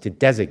authorized to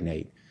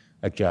designate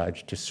a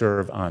judge to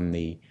serve on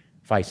the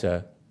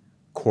FISA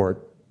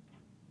court,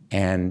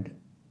 and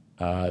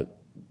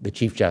the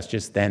Chief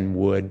Justice then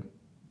would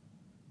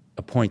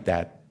appoint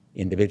that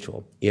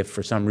individual. If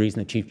for some reason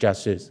the Chief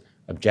Justice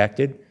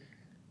objected,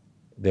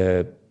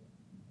 the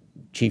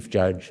Chief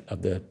Judge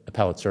of the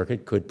Appellate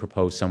Circuit could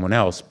propose someone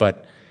else,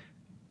 but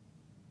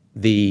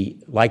the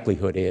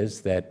likelihood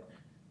is that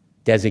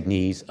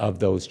designees of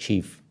those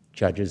Chief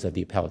Judges of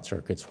the Appellate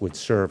Circuits would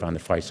serve on the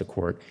FISA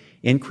Court,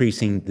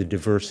 increasing the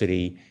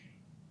diversity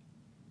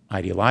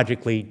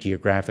ideologically,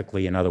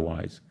 geographically, and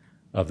otherwise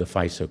of the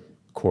FISA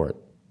Court.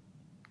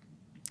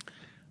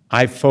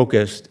 I've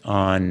focused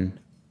on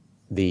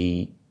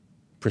the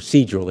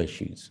procedural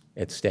issues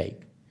at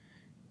stake.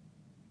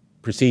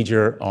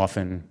 Procedure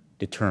often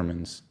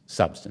determines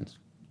substance.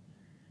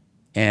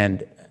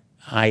 And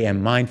I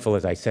am mindful,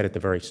 as I said at the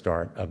very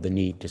start, of the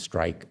need to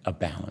strike a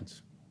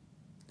balance.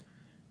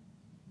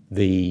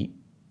 The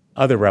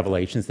other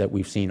revelations that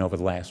we've seen over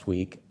the last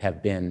week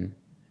have been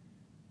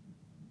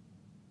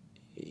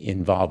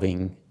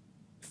involving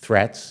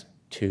threats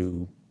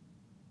to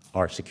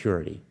our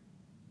security.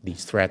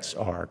 These threats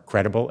are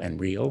credible and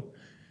real.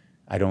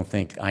 I don't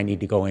think I need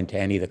to go into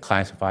any of the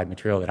classified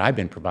material that I've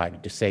been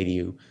provided to say to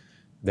you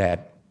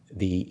that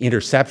the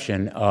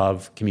interception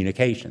of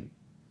communication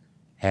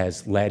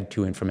has led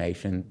to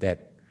information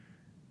that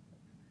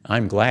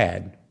I'm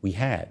glad we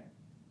had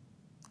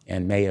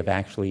and may have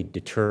actually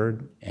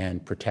deterred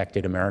and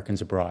protected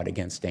Americans abroad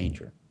against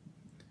danger.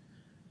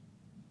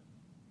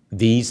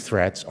 These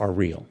threats are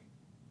real.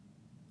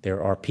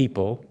 There are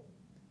people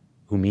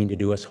who mean to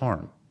do us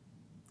harm.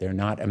 They're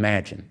not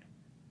imagined.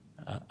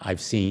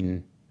 I've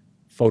seen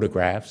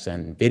photographs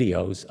and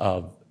videos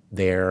of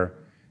their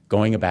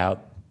going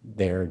about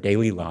their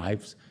daily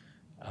lives,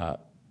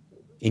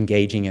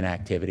 engaging in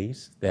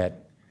activities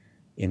that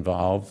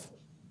involve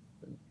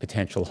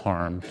potential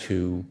harm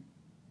to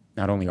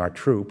not only our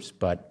troops,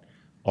 but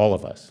all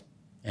of us,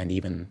 and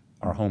even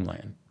our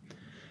homeland.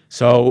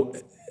 So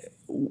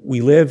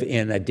we live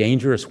in a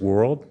dangerous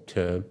world,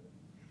 to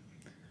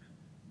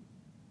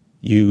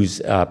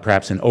use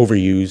perhaps an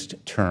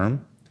overused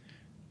term,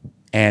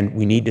 and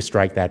we need to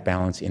strike that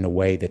balance in a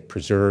way that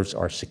preserves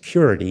our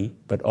security,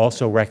 but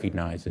also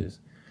recognizes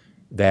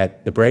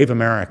that the brave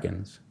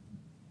Americans,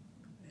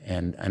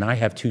 and I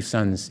have 2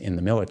 sons in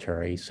the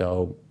military,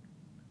 so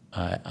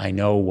I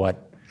know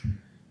what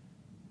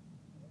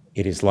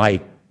it is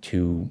like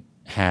to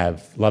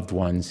have loved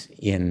ones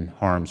in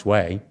harm's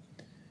way,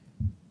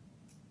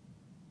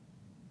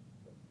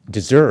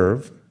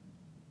 deserve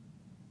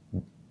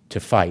to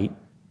fight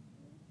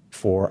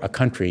for a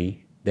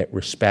country that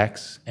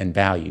respects and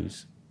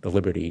values the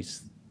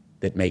liberties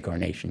that make our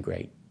nation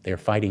great. They're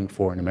fighting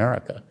for an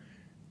America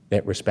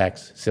that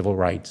respects civil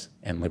rights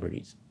and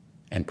liberties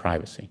and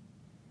privacy.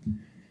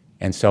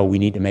 And so we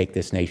need to make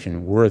this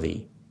nation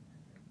worthy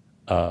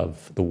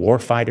of the war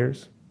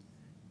fighters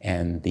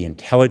and the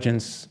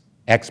intelligence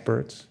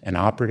experts and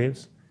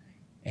operatives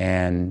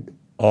and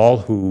all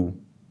who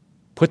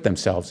put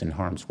themselves in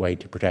harm's way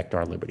to protect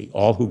our liberty,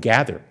 all who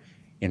gather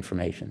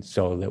information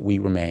so that we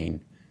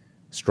remain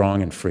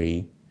strong and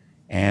free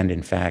and,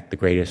 in fact, the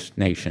greatest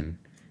nation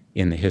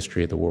in the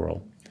history of the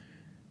world.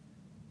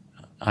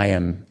 I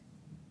am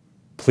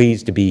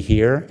pleased to be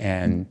here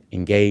and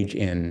engage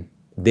in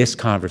this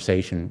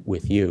conversation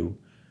with you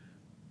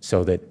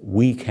so that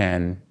we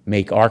can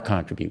make our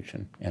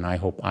contribution, and I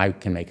hope I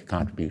can make a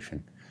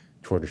contribution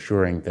toward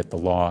assuring that the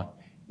law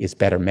is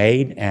better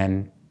made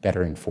and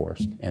better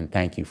enforced. And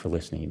thank you for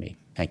listening to me.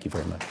 Thank you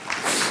very much.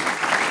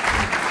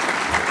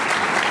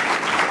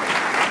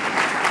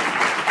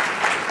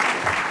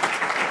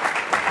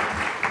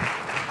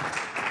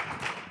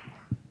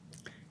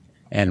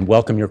 And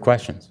welcome your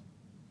questions.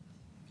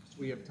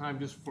 We have time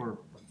just for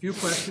a few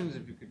questions,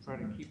 if you could try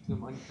to keep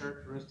them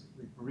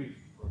uncharacteristically brief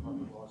for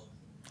public law.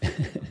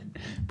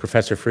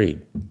 Professor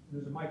Freed.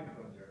 There's a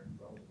microphone there.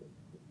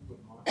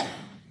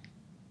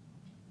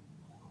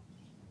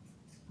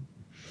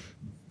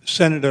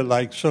 Senator,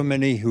 like so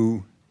many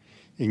who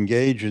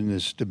engage in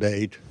this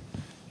debate,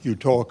 you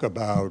talk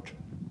about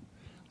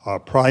our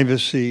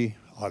privacy,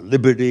 our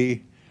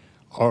liberty,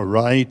 our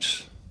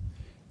rights,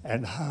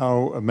 and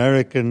how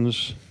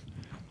Americans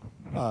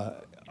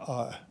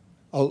are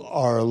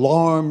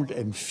alarmed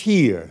and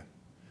fear.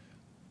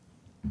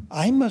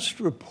 I must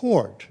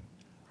report,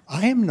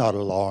 I am not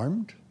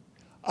alarmed.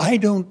 I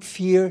don't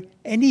fear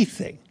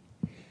anything.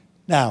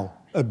 Now,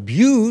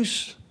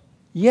 abuse,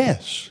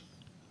 yes,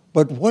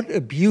 but what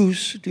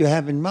abuse do you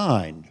have in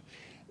mind?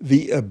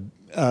 The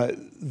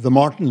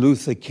Martin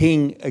Luther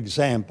King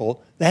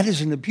example, that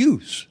is an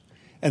abuse,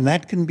 and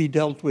that can be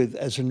dealt with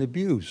as an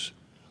abuse.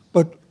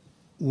 But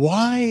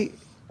why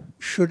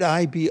should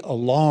I be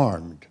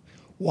alarmed?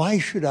 Why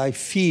should I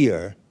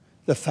fear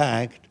the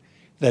fact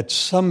that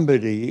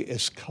somebody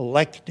is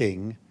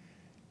collecting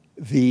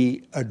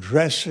the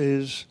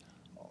addresses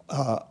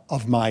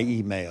of my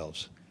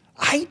emails?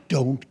 I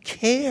don't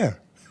care.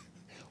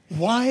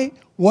 Why?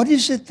 What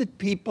is it that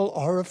people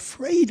are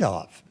afraid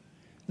of?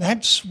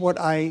 That's what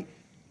I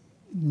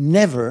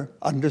never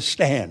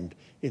understand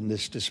in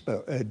this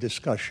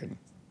discussion.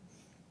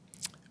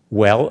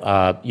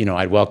 Well, you know,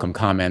 I'd welcome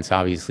comments,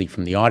 obviously,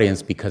 from the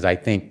audience, because I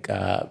think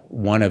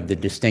one of the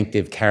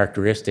distinctive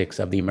characteristics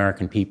of the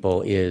American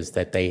people is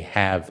that they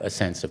have a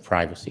sense of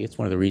privacy. It's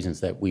one of the reasons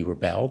that we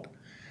rebelled.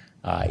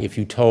 If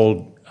you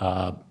told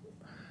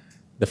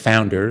the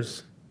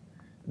founders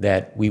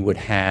that we would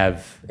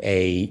have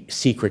a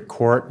secret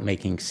court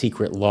making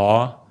secret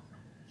law,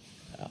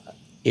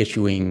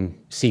 issuing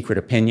secret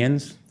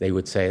opinions, they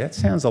would say, that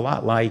sounds a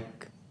lot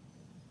like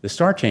the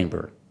Star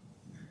Chamber.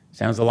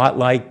 Sounds a lot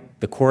like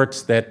the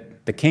courts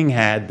that the king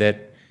had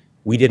that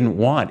we didn't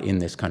want in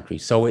this country.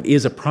 So it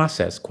is a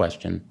process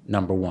question,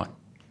 number one.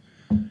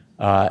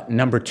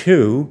 Number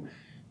two,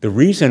 the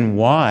reason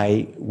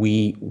why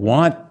we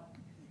want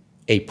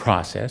a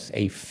process,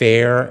 a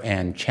fair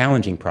and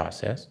challenging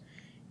process,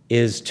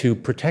 is to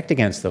protect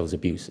against those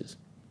abuses.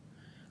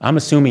 I'm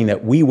assuming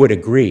that we would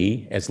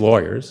agree as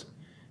lawyers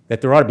that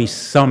there ought to be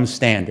some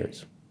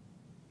standards.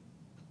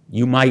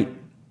 You might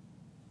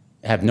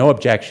have no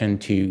objection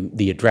to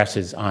the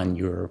addresses on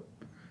your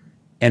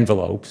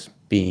envelopes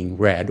being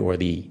read or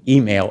the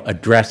email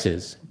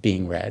addresses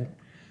being read,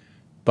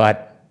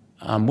 but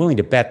I'm willing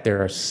to bet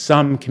there are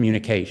some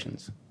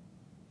communications,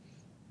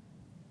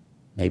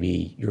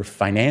 maybe your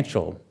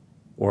financial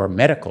or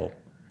medical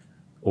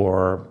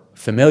or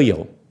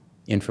familial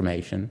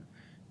information,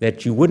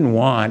 that you wouldn't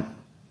want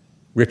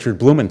Richard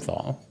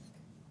Blumenthal,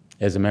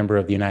 as a member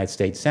of the United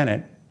States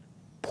Senate,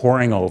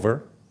 poring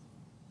over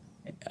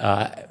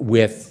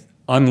with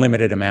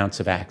unlimited amounts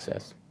of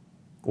access,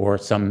 or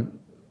some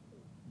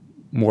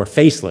more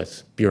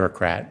faceless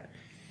bureaucrat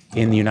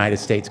in the United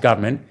States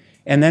government,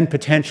 and then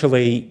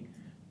potentially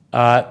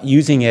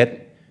using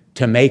it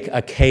to make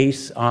a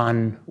case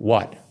on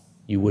what?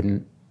 You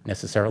wouldn't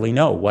necessarily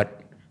know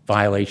what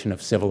violation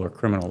of civil or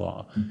criminal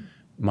law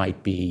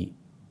might be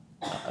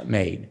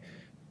made.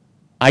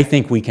 I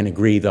think we can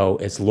agree, though,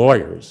 as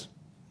lawyers,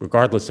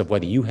 regardless of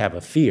whether you have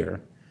a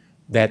fear,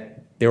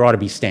 that there ought to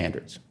be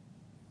standards,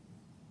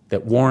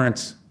 that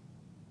warrants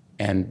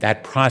And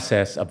that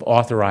process of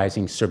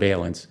authorizing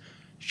surveillance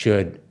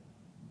should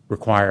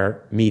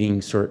require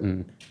meeting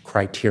certain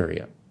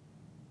criteria,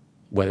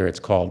 whether it's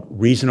called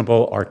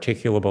reasonable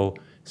articulable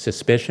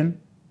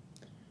suspicion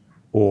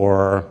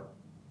or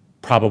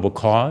probable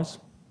cause,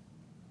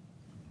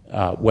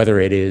 whether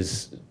it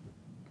is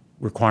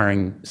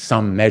requiring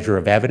some measure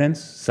of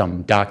evidence,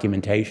 some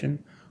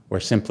documentation, or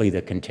simply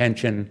the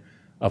contention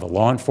of a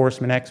law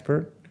enforcement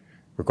expert,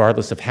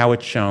 regardless of how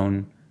it's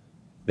shown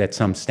that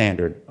some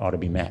standard ought to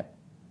be met.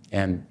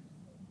 And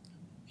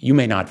you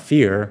may not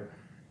fear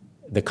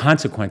the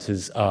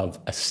consequences of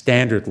a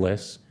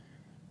standardless,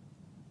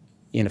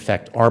 in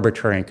effect,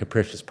 arbitrary and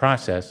capricious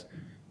process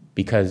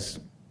because,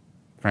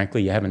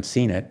 frankly, you haven't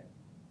seen it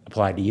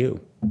applied to you.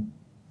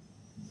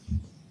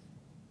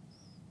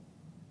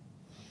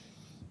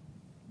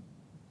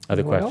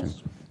 Other Anyone questions?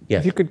 else?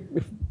 Yes.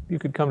 If you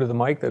could come to the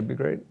mic, that'd be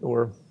great.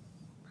 Or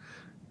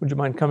would you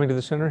mind coming to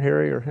the center,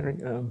 Harry or Henry?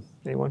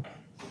 Anyone?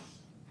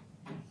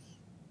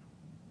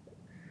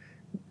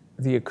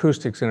 The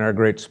acoustics in our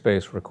great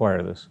space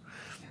require this.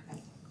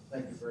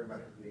 Thank you very much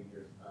for being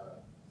here,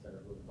 Senator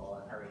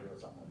Blumenthal. I'm Harry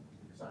Lewis. I'm a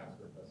computer science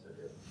professor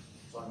here,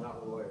 so I'm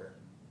not a lawyer.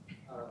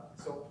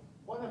 So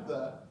one of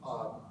the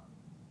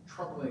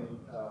troubling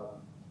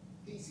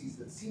theses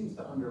that seems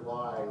to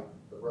underlie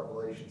the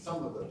revelation,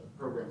 some of the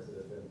programs that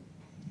have been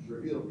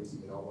revealed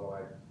recently, although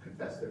I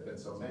confess there have been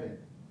so many.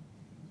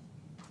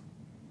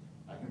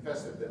 I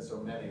confess there have been so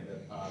many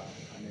that I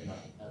may not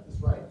have this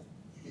right,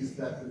 is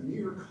that the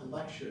mere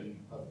collection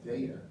of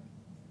data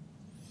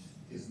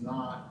is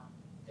not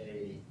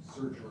a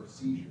search or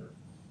seizure,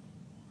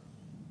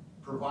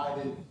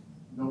 provided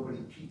nobody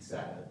peeks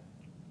at it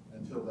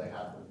until they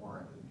have the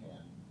warrant in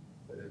hand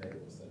that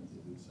enables them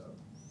to do so.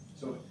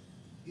 So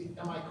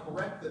am I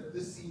correct that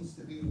this seems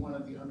to be one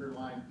of the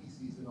underlying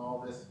theses in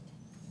all this,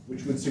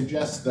 which would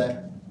suggest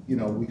that, you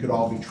know, we could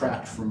all be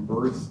tracked from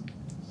birth?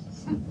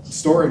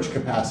 Storage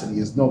capacity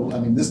is no, I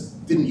mean, this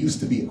didn't used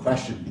to be a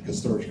question because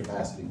storage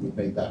capacity would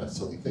make that a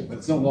silly thing, but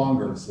it's no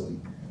longer a silly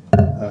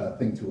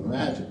thing to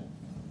imagine.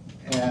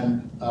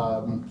 And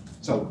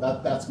so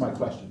that's my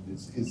question,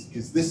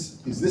 is this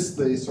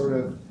the sort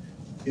of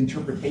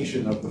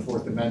interpretation of the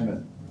Fourth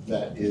Amendment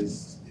that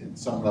is in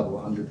some level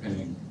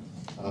underpinning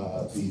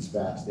these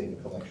vast data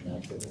collection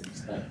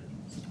activities? Thank you.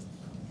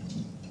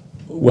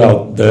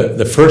 Well,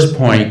 the first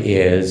point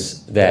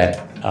is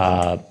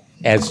that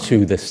as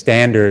to the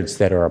standards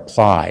that are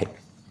applied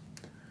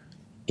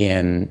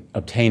in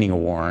obtaining a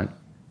warrant,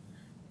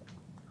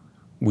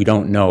 we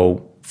don't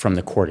know from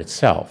the court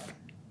itself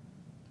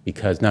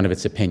because none of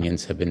its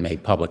opinions have been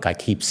made public. I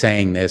keep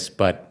saying this,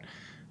 but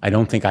I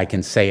don't think I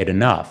can say it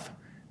enough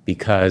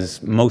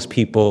because most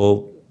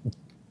people,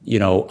 you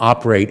know,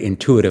 operate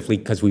intuitively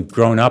because we've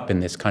grown up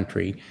in this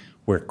country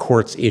where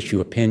courts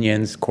issue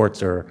opinions,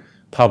 courts are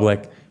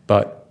public,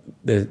 but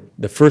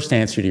the first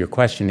answer to your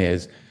question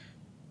is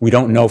we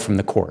don't know from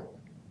the court.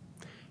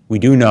 We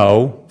do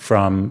know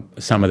from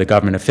some of the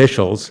government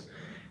officials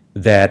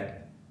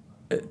that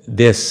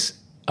this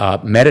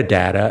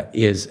metadata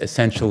is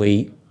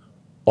essentially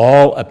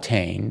all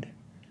obtained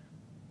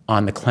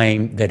on the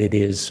claim that it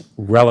is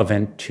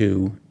relevant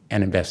to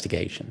an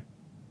investigation.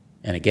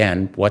 And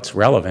again, what's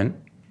relevant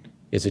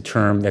is a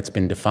term that's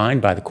been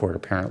defined by the court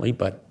apparently,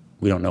 but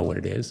we don't know what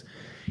it is.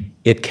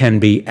 It can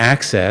be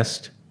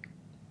accessed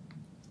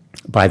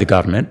by the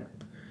government.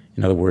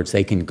 In other words,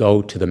 they can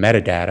go to the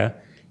metadata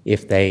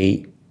if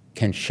they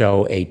can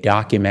show a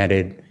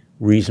documented,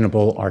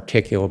 reasonable,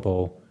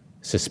 articulable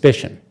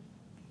suspicion.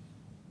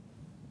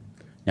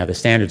 Now, the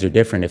standards are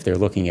different if they're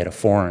looking at a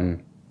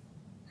foreign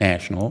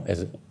national,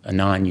 as a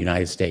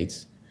non-United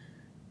States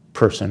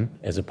person,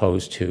 as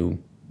opposed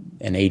to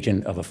an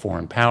agent of a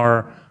foreign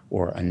power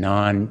or a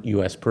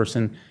non-US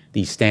person.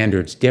 These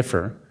standards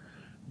differ,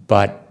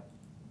 but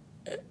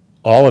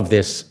all of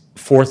this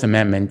Fourth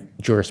Amendment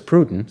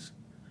jurisprudence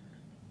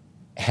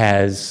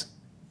has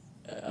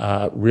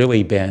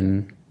really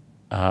been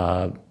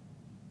done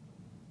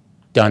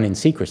in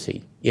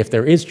secrecy, if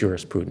there is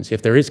jurisprudence,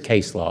 if there is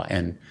case law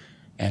and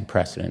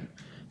precedent.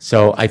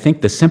 So I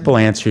think the simple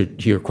answer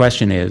to your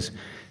question is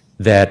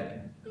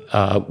that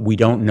we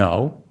don't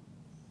know.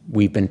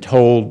 We've been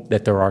told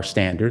that there are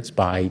standards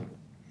by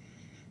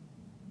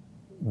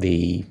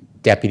the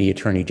Deputy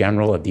Attorney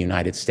General of the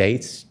United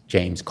States,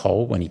 James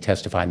Cole, when he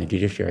testified in the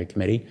Judiciary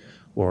Committee,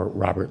 or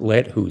Robert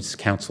Litt, who's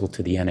counsel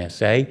to the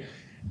NSA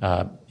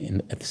at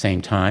the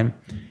same time.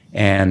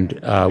 And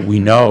we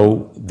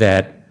know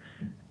that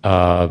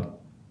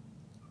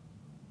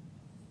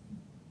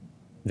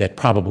that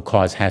probable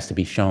cause has to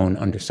be shown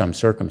under some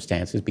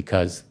circumstances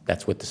because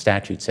that's what the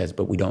statute says,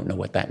 but we don't know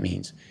what that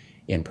means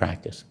in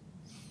practice.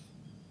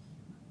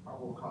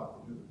 Probable cause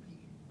to do the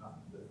peaking,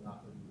 not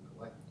to do the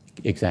collecting.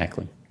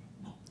 Exactly.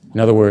 In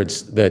other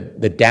words, the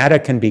data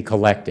can be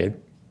collected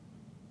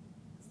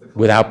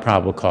without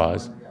probable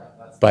cause,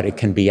 but it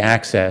can be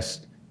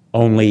accessed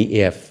only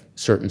if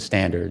certain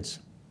standards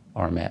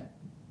are met.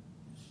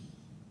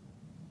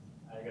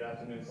 Good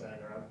afternoon,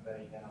 Senator. I'm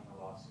Benny Penn. I'm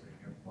a law student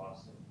here in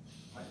Boston.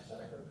 I just had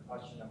a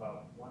question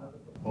about one of the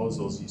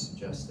proposals you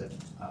suggested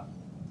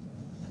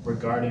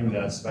regarding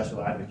the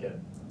special advocate,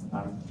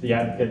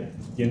 the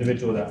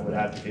individual that would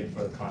advocate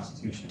for the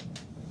Constitution.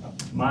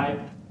 My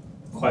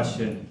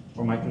question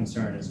or my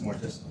concern is more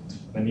just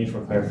the need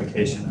for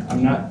clarification.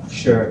 I'm not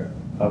sure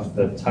of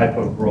the type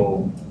of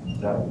role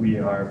that we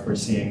are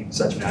foreseeing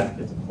such an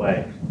advocate to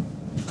play.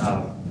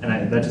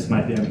 That just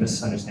might be a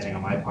misunderstanding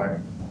on my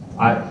part.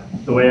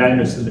 The way I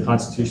understood the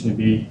Constitution to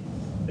be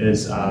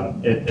is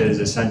it is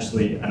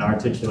essentially an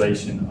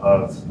articulation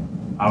of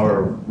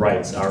our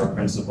rights, our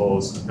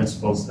principles, the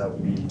principles that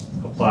we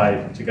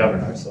apply to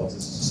govern ourselves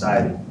as a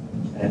society.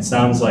 And it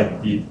sounds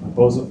like the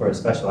proposal for a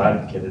special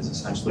advocate is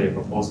essentially a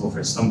proposal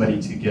for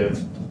somebody to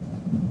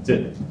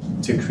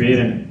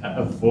create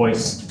a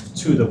voice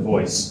to the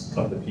voice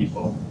of the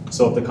people.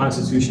 So if the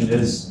Constitution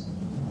is,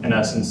 in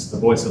essence, the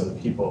voice of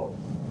the people,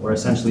 we're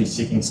essentially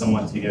seeking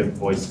someone to give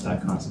voice to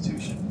that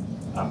Constitution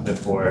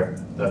before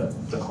the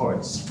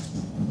courts.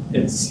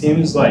 It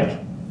seems like,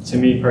 to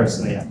me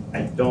personally,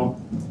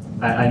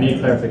 I need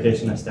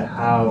clarification as to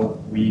how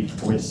we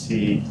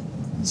foresee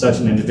such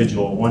an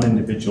individual, one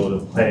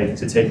individual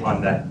to take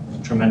on that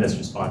tremendous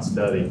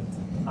responsibility.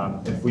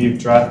 If we've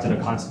drafted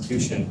a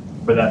Constitution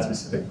for that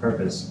specific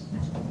purpose,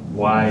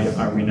 why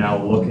are we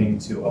now looking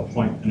to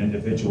appoint an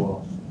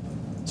individual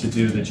to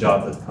do the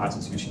job that the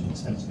Constitution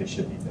essentially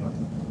should be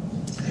doing?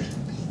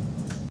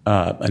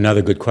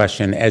 Another good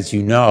question. As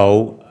you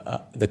know,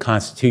 the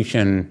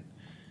Constitution,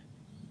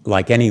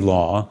 like any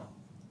law,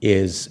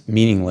 is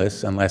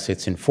meaningless unless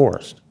it's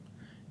enforced.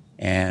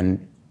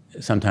 And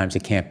sometimes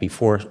it can't be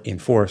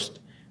enforced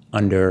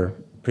under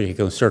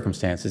particular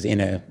circumstances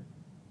in a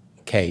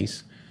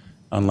case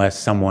unless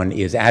someone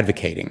is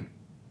advocating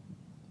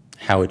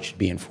how it should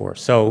be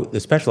enforced. So the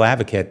special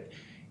advocate,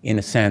 in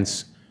a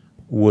sense,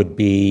 would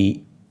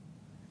be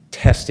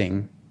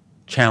testing,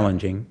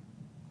 challenging,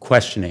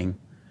 questioning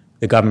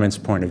the government's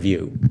point of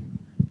view.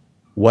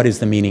 What is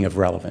the meaning of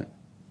relevant?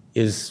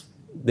 Is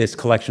this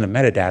collection of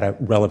metadata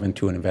relevant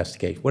to an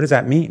investigation? What does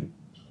that mean,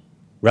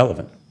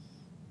 relevant?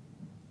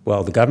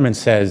 Well, the government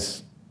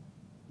says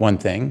one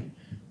thing,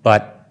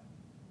 but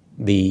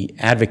the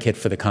advocate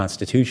for the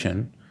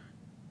Constitution,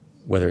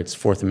 whether it's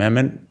Fourth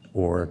Amendment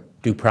or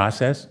due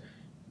process,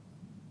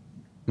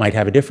 might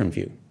have a different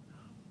view.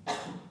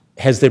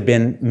 Has there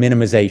been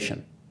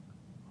minimization?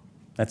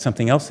 That's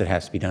something else that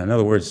has to be done. In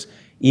other words,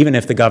 even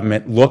if the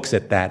government looks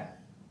at that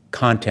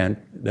content,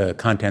 the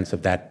contents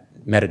of that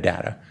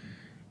metadata,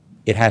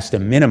 it has to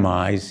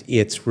minimize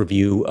its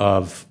review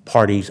of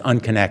parties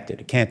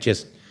unconnected. It can't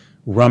just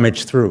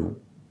rummage through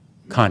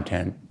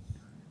content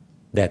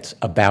that's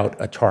about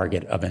a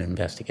target of an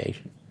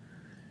investigation.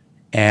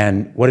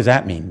 And what does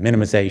that mean,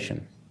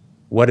 minimization?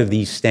 What do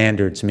these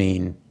standards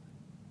mean,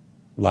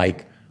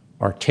 like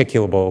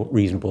articulable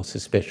reasonable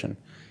suspicion?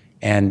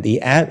 And the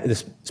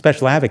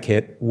special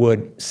advocate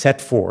would set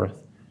forth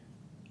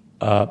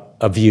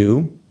a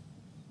view,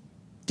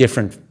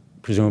 different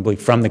presumably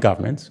from the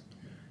government's,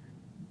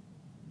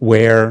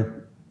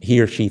 where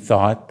he or she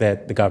thought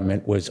that the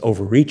government was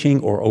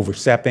overreaching or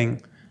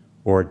overstepping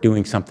or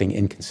doing something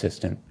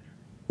inconsistent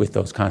with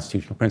those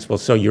constitutional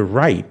principles. So you're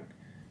right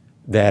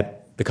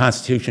that the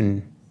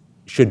Constitution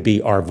should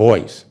be our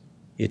voice.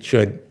 It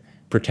should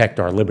protect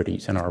our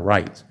liberties and our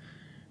rights.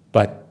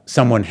 But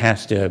someone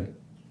has to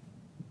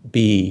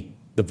be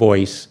the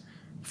voice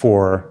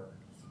for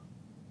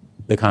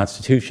the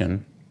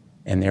Constitution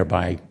and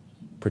thereby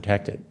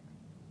protect it.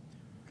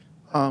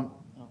 I'm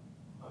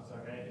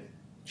sorry, can I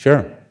just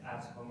Sure.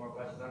 ask one more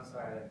question? I'm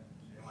sorry, I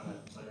didn't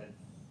want to put in.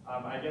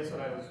 I guess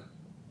what I was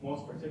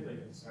most particularly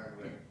concerned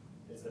with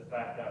is the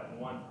fact that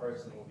one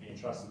person will be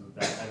entrusted with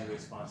that heavy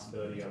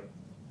responsibility of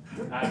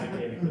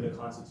advocating for the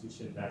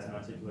Constitution that's an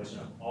articulation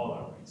of all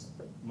our rights.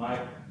 My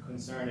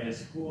concern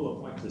is who will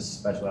appoint this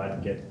special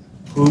advocate,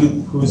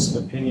 whose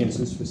opinions,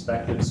 whose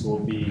perspectives will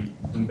be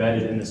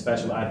embedded in the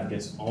special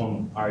advocate's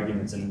own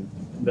arguments and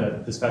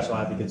the special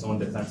advocate's own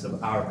defense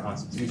of our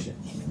Constitution.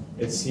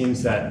 It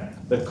seems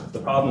that the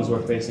problems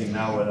we're facing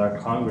now with our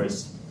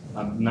Congress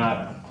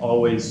not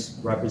always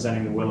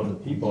representing the will of the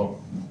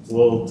people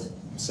will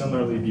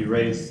similarly be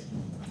raised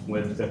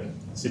with the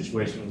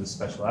situation with the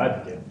special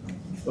advocate.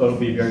 It'll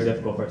be very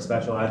difficult for a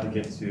special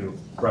advocate to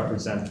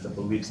represent the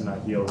beliefs and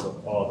ideals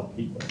of all the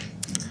people.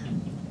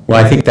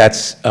 Well, I think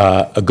that's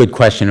a good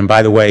question. And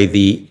by the way,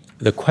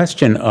 the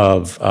question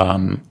of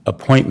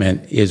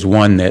appointment is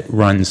one that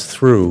runs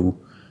through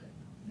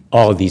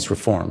all of these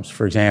reforms.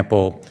 For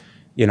example,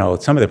 you know,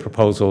 some of the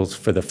proposals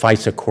for the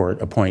FISA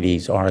Court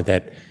appointees are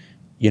that,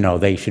 you know,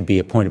 they should be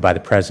appointed by the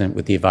president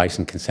with the advice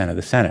and consent of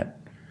the Senate.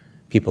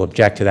 People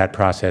object to that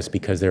process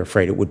because they're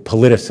afraid it would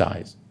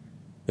politicize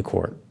the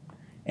court,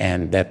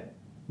 and that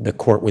the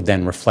court would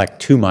then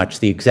reflect too much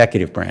the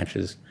executive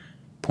branch's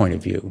point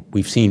of view.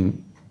 We've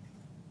seen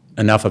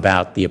enough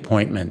about the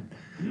appointment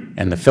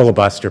and the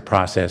filibuster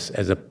process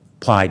as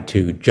applied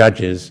to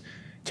judges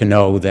to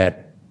know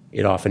that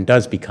it often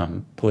does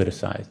become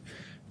politicized.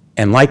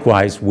 And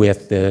likewise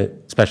with the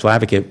special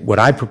advocate, what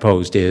I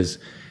proposed is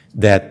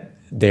that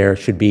there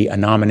should be a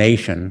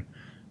nomination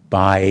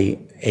by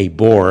a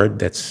board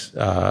that's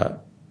an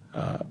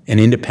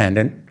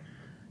independent,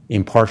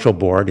 impartial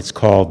board. It's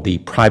called the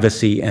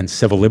Privacy and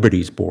Civil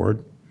Liberties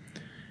Board.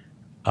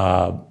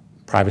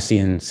 Privacy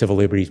and Civil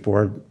Liberties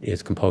Board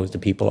is composed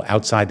of people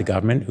outside the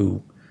government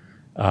who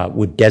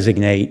would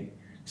designate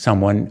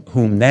someone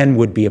whom then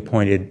would be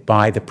appointed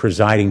by the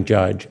presiding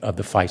judge of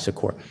the FISA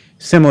Court,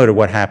 similar to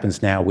what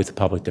happens now with the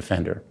public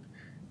defender.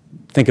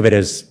 Think of it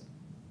as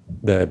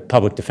the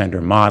public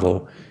defender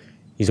model.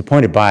 He's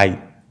appointed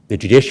by the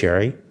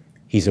judiciary.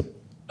 He's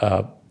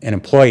an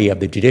employee of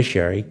the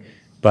judiciary,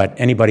 but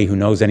anybody who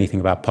knows anything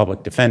about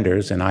public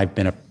defenders, and I've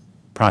been a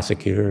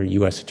prosecutor,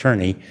 U.S.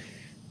 attorney,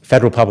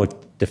 federal public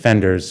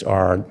defenders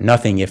are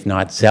nothing if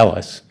not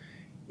zealous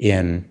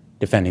in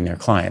defending their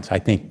clients. I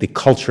think the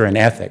culture and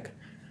ethic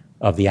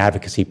of the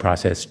advocacy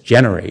process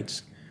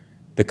generates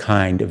the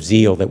kind of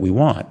zeal that we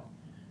want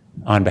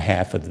on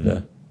behalf of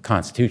the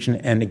Constitution.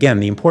 And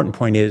again, the important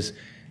point is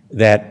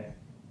that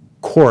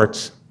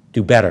courts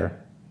do better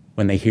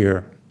when they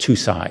hear two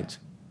sides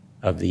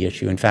of the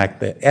issue. In fact,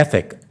 the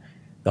ethic,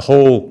 the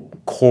whole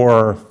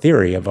core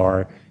theory of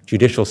our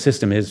judicial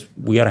system is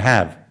we ought to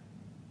have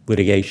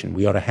litigation.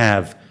 We ought to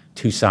have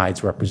two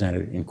sides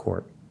represented in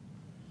court.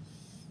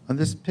 And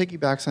this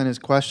piggybacks on his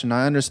question.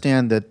 I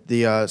understand that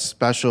the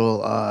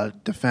special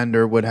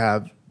defender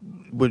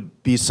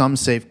would be some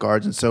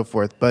safeguards and so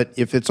forth, but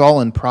if it's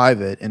all in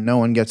private and no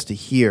one gets to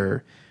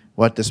hear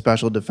what the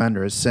special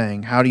defender is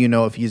saying, how do you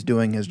know if he's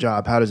doing his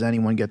job? How does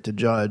anyone get to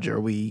judge? Are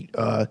we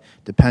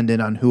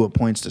dependent on who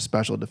appoints the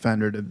special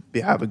defender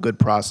to have a good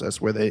process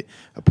where they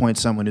appoint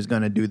someone who's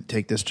going to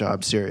take this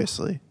job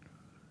seriously?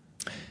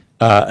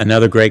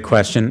 Another great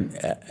question.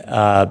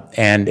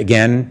 And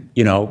again,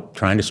 you know,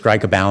 trying to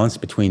strike a balance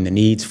between the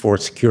needs for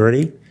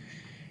security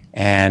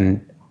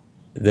and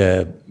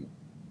the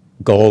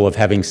goal of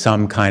having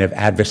some kind of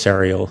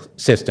adversarial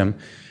system.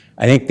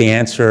 I think the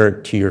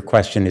answer to your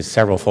question is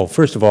severalfold.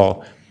 First of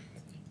all,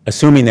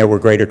 assuming there were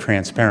greater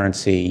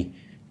transparency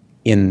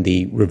in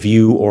the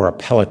review or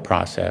appellate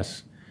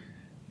process,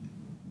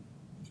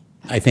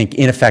 I think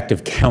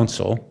ineffective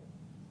counsel,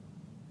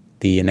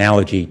 the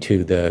analogy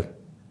to the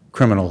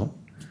criminal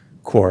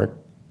court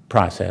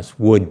process,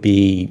 would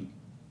be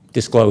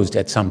disclosed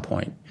at some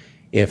point.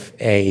 If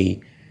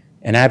an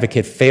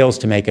advocate fails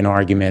to make an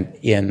argument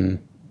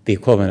in the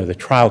equivalent of the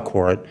trial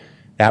court,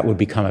 that would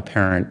become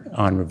apparent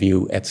on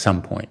review at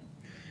some point.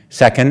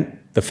 Second,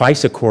 the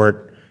FISA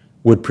Court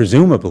would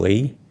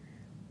presumably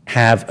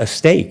have a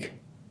stake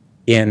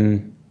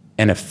in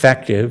an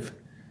effective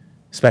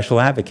special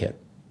advocate.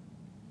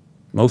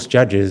 Most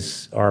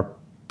judges are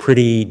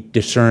pretty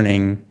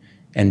discerning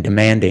and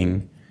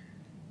demanding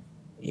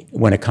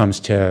when it comes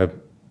to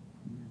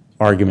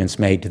arguments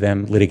made to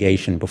them,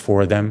 litigation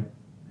before them,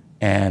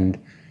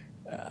 and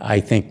I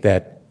think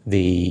that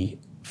the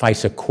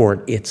FISA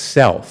Court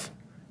itself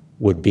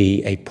would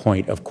be a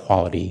point of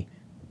quality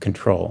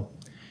control.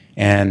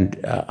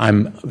 And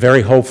I'm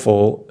very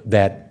hopeful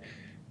that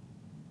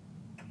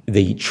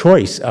the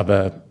choice of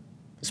a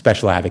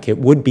special advocate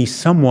would be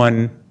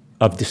someone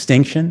of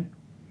distinction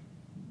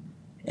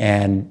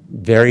and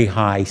very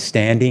high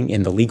standing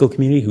in the legal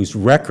community whose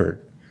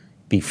record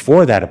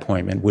before that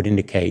appointment would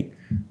indicate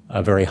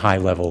a very high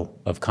level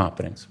of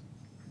competence.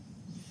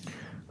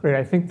 Great.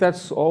 I think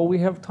that's all we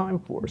have time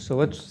for. So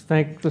let's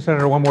thank the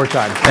Senator one more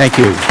time. Thank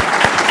you.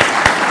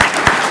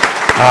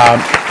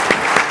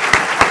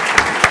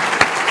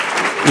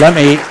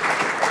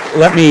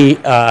 Let me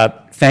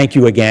thank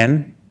you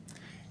again,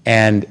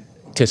 and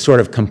to sort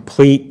of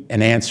complete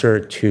an answer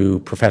to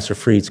Professor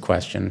Freed's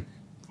question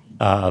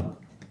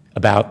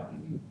about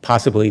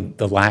possibly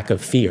the lack of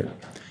fear.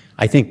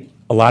 I think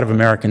a lot of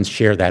Americans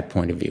share that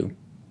point of view.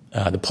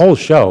 The polls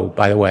show,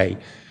 by the way,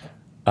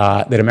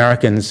 that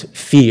Americans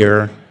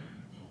fear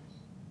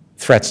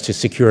threats to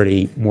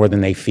security more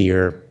than they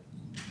fear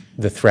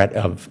the threat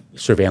of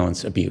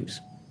surveillance abuse.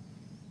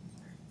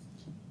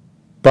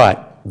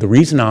 But the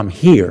reason I'm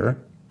here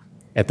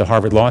at the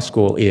Harvard Law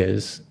School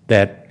is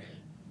that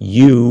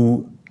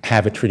you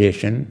have a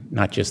tradition,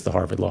 not just the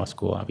Harvard Law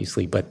School,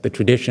 obviously, but the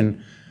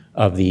tradition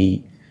of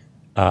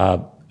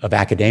of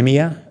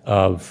academia,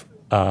 of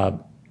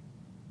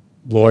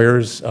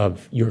lawyers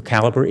of your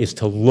caliber, is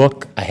to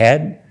look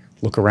ahead,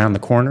 look around the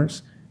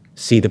corners,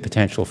 see the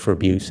potential for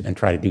abuse, and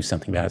try to do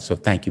something about it. So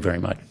thank you very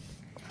much.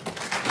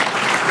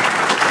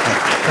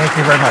 Thank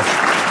you very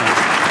much.